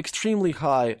 ranks up extremely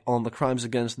high on the crimes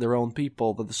against their own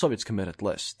people that the Soviets committed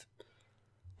list.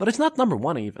 But it's not number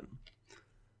one even.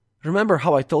 Remember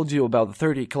how I told you about the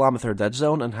 30-kilometer dead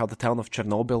zone and how the town of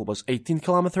Chernobyl was 18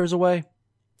 kilometers away?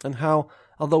 And how,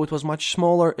 although it was much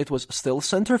smaller, it was still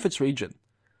center of its region.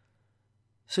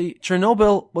 See,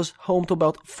 Chernobyl was home to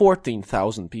about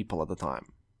 14,000 people at the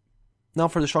time. Now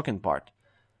for the shocking part.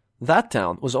 That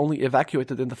town was only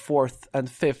evacuated in the 4th and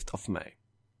 5th of May.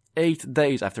 8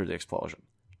 days after the explosion.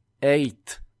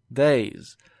 8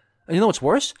 days. And you know what's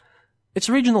worse? It's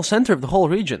a regional center of the whole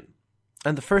region.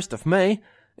 And the 1st of May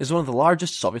is one of the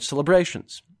largest Soviet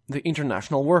celebrations, the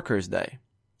International Workers' Day.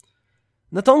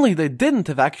 Not only they didn't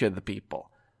evacuate the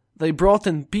people, they brought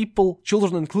in people,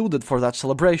 children included, for that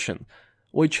celebration,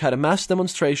 which had a mass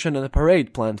demonstration and a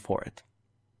parade planned for it.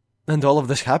 And all of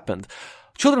this happened.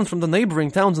 Children from the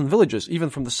neighboring towns and villages, even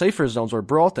from the safer zones, were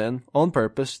brought in, on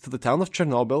purpose, to the town of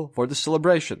Chernobyl for the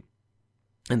celebration,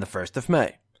 in the 1st of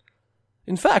May.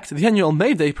 In fact, the annual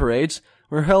May Day parades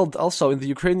were held also in the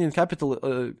Ukrainian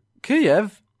capital,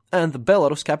 Kiev, and the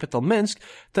Belarus capital, Minsk,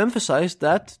 to emphasize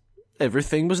that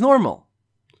everything was normal.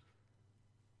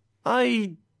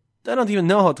 I don't even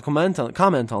know how to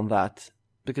comment on that,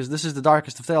 because this is the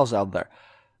darkest of tales out there.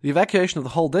 The evacuation of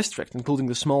the whole district, including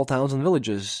the small towns and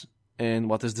villages in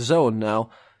what is the zone now,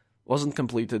 wasn't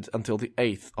completed until the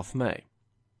 8th of May.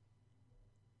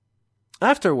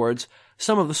 Afterwards,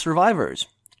 some of the survivors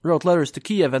wrote letters to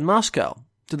Kiev and Moscow,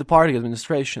 to the party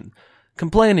administration,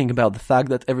 complaining about the fact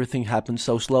that everything happened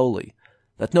so slowly,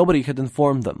 that nobody had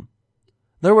informed them.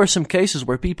 There were some cases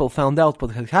where people found out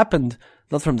what had happened,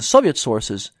 not from the Soviet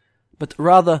sources, but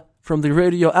rather from the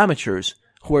radio amateurs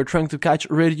who were trying to catch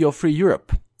Radio Free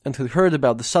Europe and had heard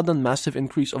about the sudden massive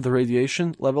increase of the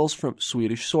radiation levels from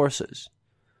Swedish sources.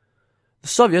 The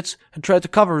Soviets had tried to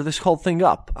cover this whole thing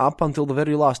up until the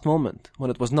very last moment, when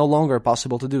it was no longer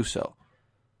possible to do so.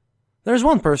 There is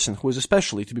one person who is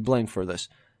especially to be blamed for this.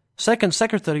 Second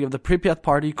Secretary of the Pripyat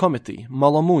Party Committee,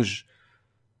 Malomuzh.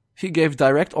 He gave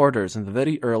direct orders in the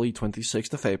very early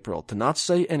 26th of April to not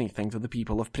say anything to the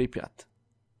people of Pripyat.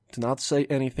 To not say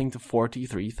anything to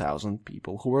 43,000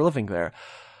 people who were living there.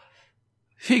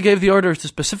 He gave the orders to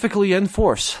specifically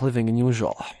enforce living in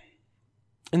usual.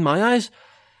 In my eyes,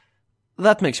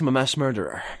 that makes him a mass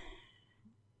murderer.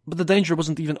 But the danger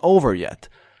wasn't even over yet.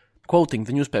 Quoting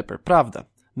the newspaper Pravda,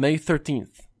 May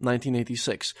 13th,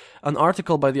 1986, an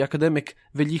article by the academic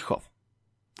Velikhov.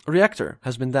 A reactor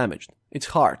has been damaged. Its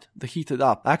heart, the heated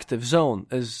up, active zone,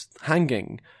 is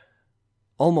hanging,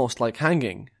 almost like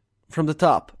hanging, from the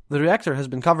top. The reactor has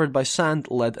been covered by sand,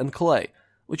 lead, and clay,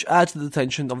 which adds to the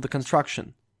tension of the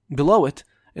construction. Below it,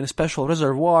 in a special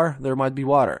reservoir, there might be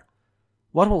water.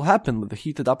 What will happen with the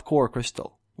heated up core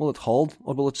crystal? Will it hold,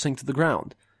 or will it sink to the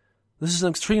ground? This is an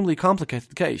extremely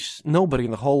complicated case. Nobody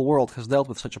in the whole world has dealt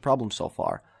with such a problem so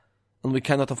far, and we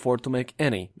cannot afford to make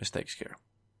any mistakes here.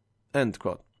 End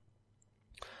quote.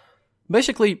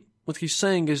 Basically, what he's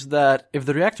saying is that if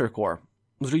the reactor core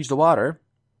would reach the water,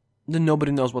 then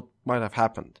nobody knows what might have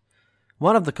happened.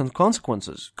 One of the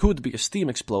consequences could be a steam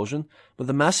explosion, with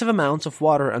the massive amounts of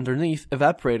water underneath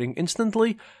evaporating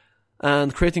instantly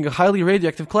and creating a highly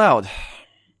radioactive cloud.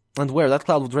 And where that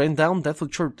cloud would rain down, death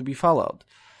would sure to be followed.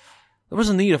 There was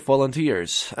a need of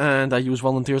volunteers, and I use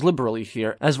volunteers liberally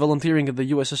here, as volunteering in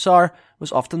the USSR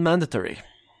was often mandatory,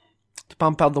 to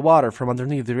pump out the water from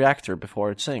underneath the reactor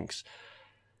before it sinks.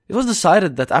 It was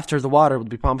decided that after the water would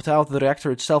be pumped out, the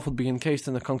reactor itself would be encased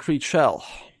in a concrete shell.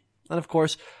 And of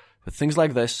course, with things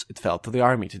like this, it fell to the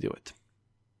army to do it.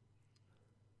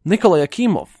 Nikolai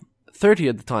Akimov, 30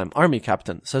 at the time, army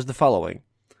captain, says the following.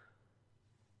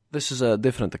 This is a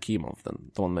different Akimov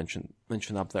than the one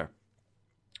mentioned up there.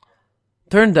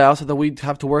 Turned out that we'd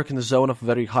have to work in the zone of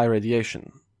very high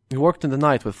radiation. We worked in the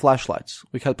night with flashlights.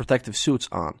 We had protective suits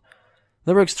on.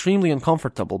 They were extremely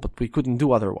uncomfortable, but we couldn't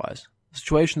do otherwise. The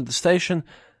situation at the station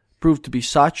proved to be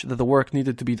such that the work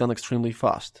needed to be done extremely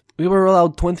fast. We were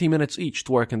allowed 20 minutes each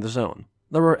to work in the zone.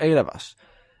 There were 8 of us,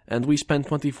 and we spent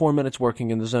 24 minutes working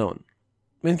in the zone.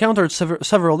 We encountered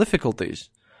several difficulties,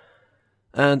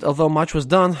 and although much was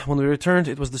done, when we returned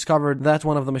it was discovered that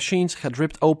one of the machines had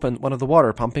ripped open one of the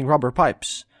water-pumping rubber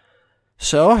pipes.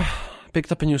 So,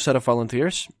 picked up a new set of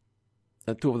volunteers.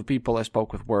 2 of the people I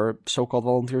spoke with were so-called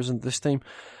volunteers in this team.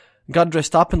 Got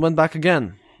dressed up and went back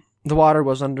again. The water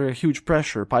was under a huge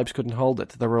pressure, pipes couldn't hold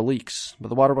it, there were leaks, but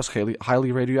the water was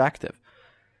highly radioactive.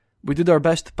 We did our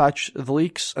best to patch the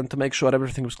leaks and to make sure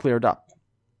everything was cleared up.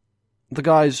 The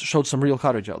guys showed some real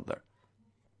courage out there.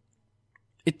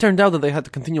 It turned out that they had to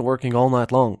continue working all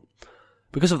night long.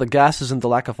 Because of the gases and the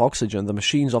lack of oxygen, the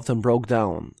machines often broke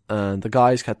down, and the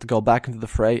guys had to go back into the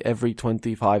fray every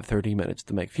 25-30 minutes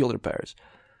to make field repairs.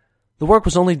 The work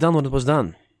was only done when it was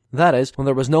done. That is, when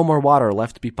there was no more water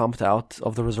left to be pumped out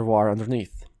of the reservoir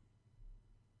underneath.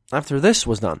 After this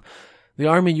was done, the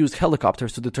army used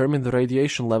helicopters to determine the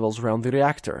radiation levels around the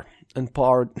reactor, and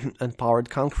powered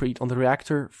concrete on the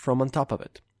reactor from on top of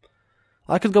it.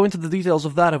 I could go into the details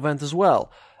of that event as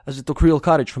well, as it took real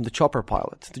courage from the chopper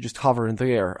pilot to just hover in the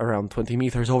air around 20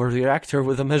 meters over the reactor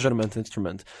with a measurement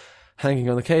instrument hanging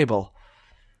on a cable,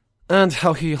 and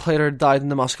how he later died in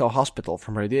the Moscow hospital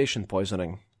from radiation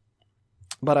poisoning.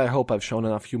 But I hope I've shown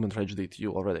enough human tragedy to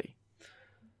you already.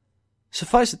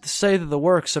 Suffice it to say that the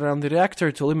works around the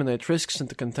reactor to eliminate risks and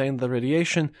to contain the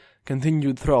radiation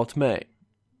continued throughout May.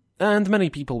 And many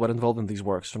people were involved in these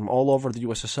works from all over the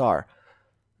USSR.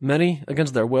 Many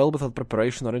against their will, without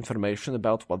preparation or information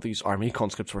about what these army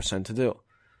conscripts were sent to do.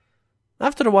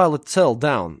 After a while it settled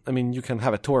down. I mean, you can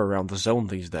have a tour around the zone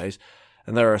these days,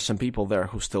 and there are some people there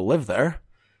who still live there.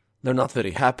 They're not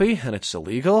very happy, and it's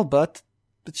illegal, but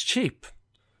it's cheap.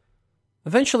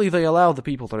 Eventually they allowed the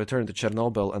people to return to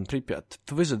Chernobyl and Pripyat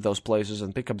to visit those places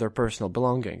and pick up their personal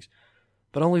belongings,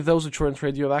 but only those which weren't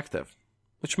radioactive,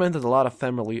 which meant that a lot of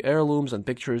family heirlooms and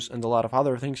pictures and a lot of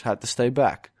other things had to stay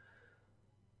back.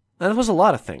 And it was a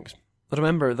lot of things.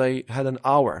 Remember, they had an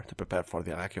hour to prepare for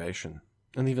the evacuation,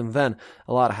 and even then,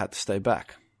 a lot had to stay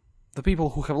back. The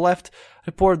people who have left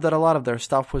report that a lot of their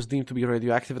stuff was deemed to be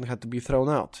radioactive and had to be thrown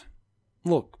out.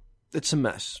 Look, it's a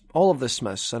mess. All of this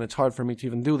mess, and it's hard for me to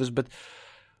even do this, but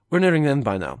we're nearing the end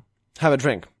by now. Have a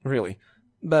drink, really.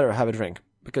 Better have a drink,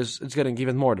 because it's getting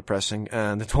even more depressing,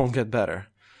 and it won't get better.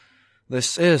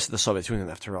 This is the Soviet Union,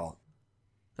 after all.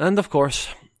 And, of course,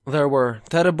 there were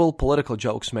terrible political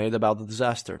jokes made about the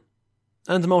disaster,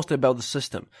 and mostly about the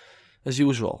system, as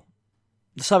usual.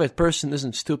 The Soviet person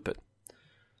isn't stupid.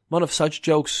 One of such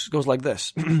jokes goes like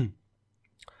this.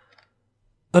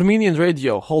 Armenian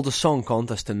radio holds a song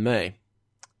contest in May.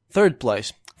 3rd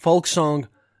place, folk song,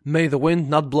 May the Wind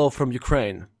Not Blow from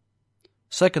Ukraine.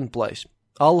 2nd place,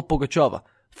 Alla Pugacheva,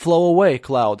 Flow Away,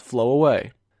 Cloud, Flow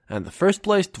Away. And the 1st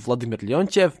place to Vladimir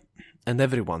Leontiev, and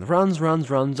everyone runs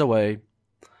away.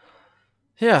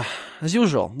 Yeah, as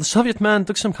usual, the Soviet man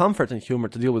took some comfort and humor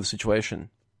to deal with the situation.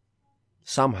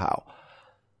 Somehow.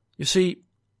 You see,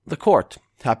 the court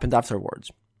happened afterwards,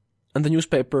 and the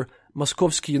newspaper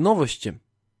Moskovskie Novosti,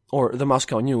 or the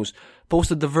Moscow News,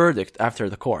 posted the verdict after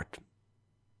the court.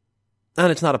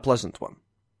 And it's not a pleasant one.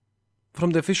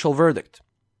 From the official verdict.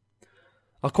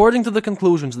 According to the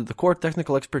conclusions that the court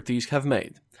technical expertise have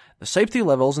made, the safety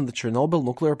levels in the Chernobyl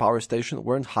nuclear power station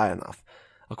weren't high enough,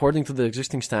 according to the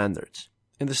existing standards.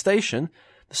 In the station,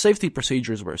 the safety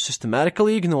procedures were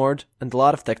systematically ignored and a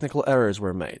lot of technical errors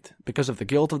were made, because of the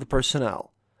guilt of the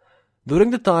personnel.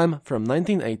 During the time from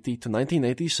 1980 to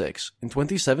 1986, in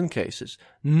 27 cases,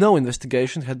 no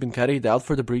investigation had been carried out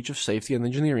for the breach of safety and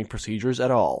engineering procedures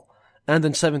at all, and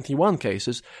in 71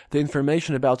 cases, the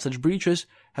information about such breaches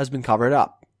has been covered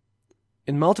up.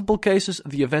 In multiple cases,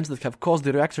 the events that have caused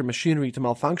the reactor machinery to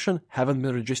malfunction haven't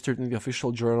been registered in the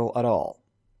official journal at all.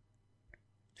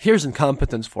 Here's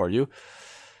incompetence for you.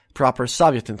 Proper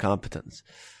Soviet incompetence.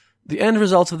 The end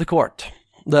results of the court.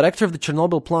 Director of the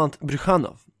Chernobyl plant,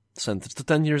 Bryukhanov, sentenced to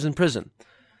 10 years in prison.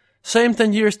 Same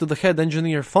 10 years to the head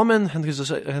engineer Fomin and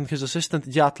his assistant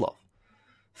Dyatlov.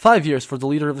 5 years for the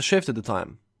leader of the shift at the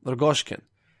time, Rogoshkin.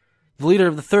 The leader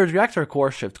of the 3rd reactor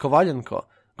core shift, Kovalenko,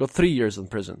 got 3 years in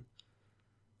prison.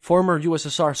 Former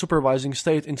USSR Supervising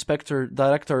State Inspector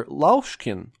Director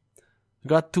Laushkin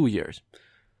got 2 years.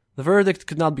 The verdict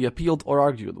could not be appealed or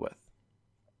argued with.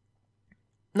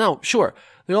 Now, sure,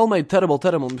 they all made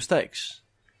terrible mistakes.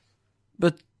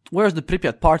 But where's the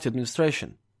Pripyat Party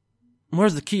administration?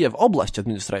 Where's the Kiev Oblast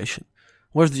administration?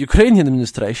 Where's the Ukrainian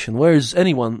administration? Where's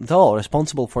anyone at all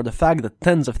responsible for the fact that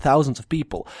tens of thousands of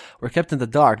people were kept in the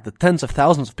dark, that tens of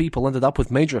thousands of people ended up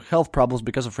with major health problems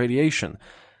because of radiation?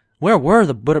 Where were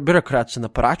the bureaucrats and the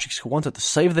apparatchiks who wanted to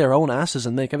save their own asses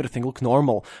and make everything look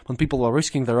normal when people were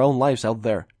risking their own lives out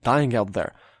there, dying out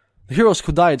there? The heroes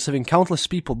who died saving countless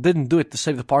people didn't do it to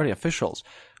save the party officials,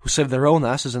 who saved their own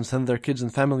asses and sent their kids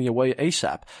and family away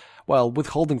ASAP, while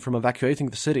withholding from evacuating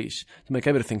the cities to make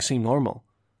everything seem normal.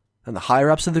 And the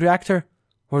higher-ups of the reactor?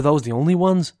 Were those the only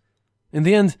ones? In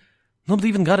the end, nobody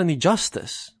even got any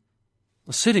justice.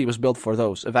 The city was built for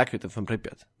those evacuated from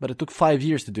Pripyat, but it took 5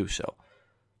 years to do so.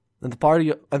 And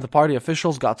the party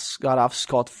officials got off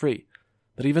scot-free.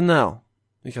 But even now,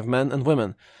 we have men and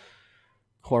women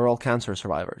who are all cancer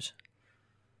survivors.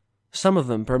 Some of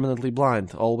them permanently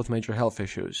blind, all with major health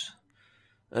issues.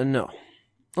 And no,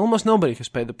 almost nobody has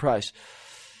paid the price.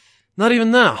 Not even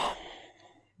now.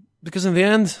 Because in the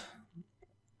end,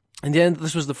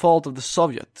 this was the fault of the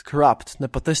Soviet, corrupt,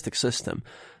 nepotistic system,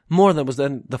 more than was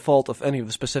then the fault of any of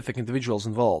the specific individuals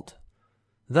involved.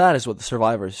 That is what the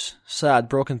survivors, sad,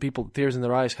 broken people with tears in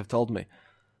their eyes, have told me.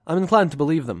 I'm inclined to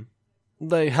believe them.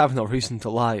 They have no reason to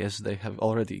lie, as they have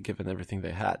already given everything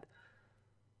they had.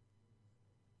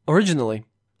 Originally,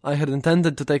 I had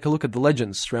intended to take a look at the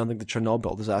legends surrounding the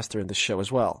Chernobyl disaster in this show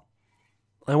as well.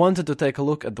 I wanted to take a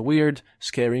look at the weird,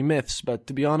 scary myths, but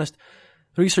to be honest,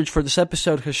 research for this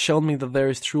episode has shown me that there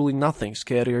is truly nothing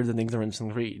scarier than ignorance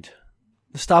and greed.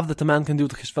 The stuff that a man can do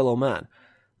to his fellow man,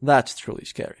 that's truly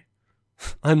scary.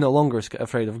 I'm no longer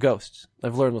afraid of ghosts.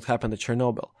 I've learned what happened at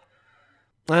Chernobyl.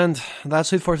 And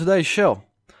that's it for today's show.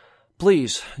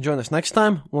 Please join us next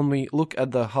time when we look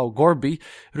at how Gorby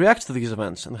reacts to these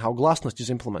events and how glasnost is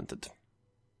implemented.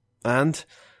 And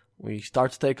we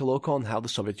start to take a look on how the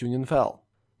Soviet Union fell.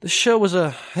 This show was a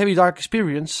heavy, dark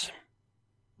experience,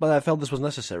 but I felt this was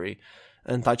necessary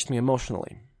and touched me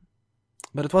emotionally.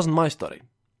 But it wasn't my story.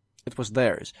 It was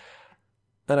theirs.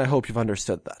 And I hope you've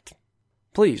understood that.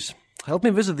 Please, help me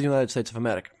visit the United States of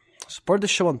America. Support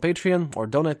this show on Patreon or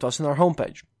donate to us on our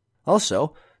homepage.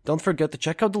 Also, don't forget to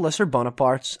check out the Lesser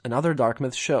Bonapartes and other Dark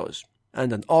Myth shows.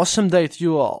 And an awesome day to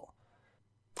you all.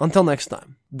 Until next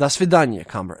time, до свидания,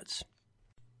 comrades.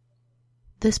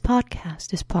 This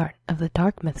podcast is part of the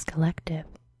Dark Myths Collective.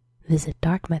 Visit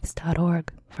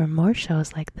darkmyths.org for more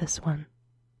shows like this one.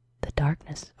 The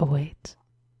darkness awaits.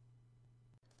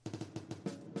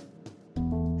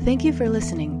 Thank you for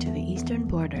listening to The Eastern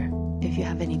Border. If you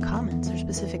have any comments or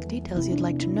specific details you'd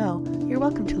like to know, you're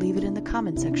welcome to leave it in the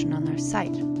comment section on our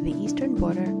site,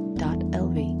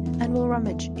 theeasternborder.lv, and we'll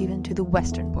rummage even to the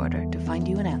western border to find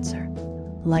you an answer.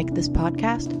 Like this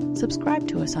podcast, subscribe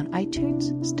to us on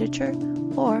iTunes, Stitcher,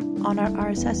 or on our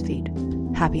RSS feed.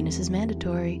 Happiness is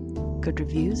mandatory. Good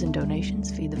reviews and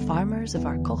donations feed the farmers of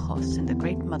our kolkhos in the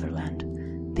great motherland.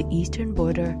 The Eastern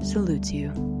Border salutes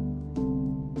you.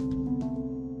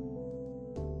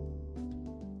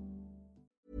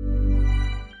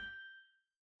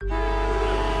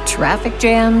 Traffic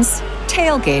jams,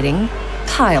 tailgating,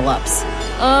 pile-ups.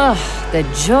 Ugh, the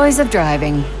joys of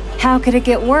driving. How could it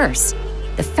get worse?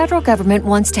 The federal government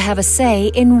wants to have a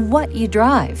say in what you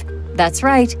drive. That's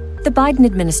right. The Biden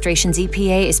administration's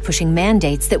EPA is pushing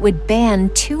mandates that would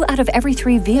ban 2 out of every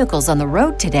 3 vehicles on the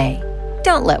road today.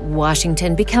 Don't let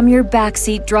Washington become your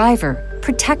backseat driver.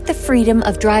 Protect the freedom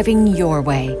of driving your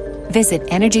way. Visit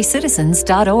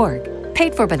EnergyCitizens.org.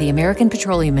 Paid for by the American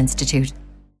Petroleum Institute.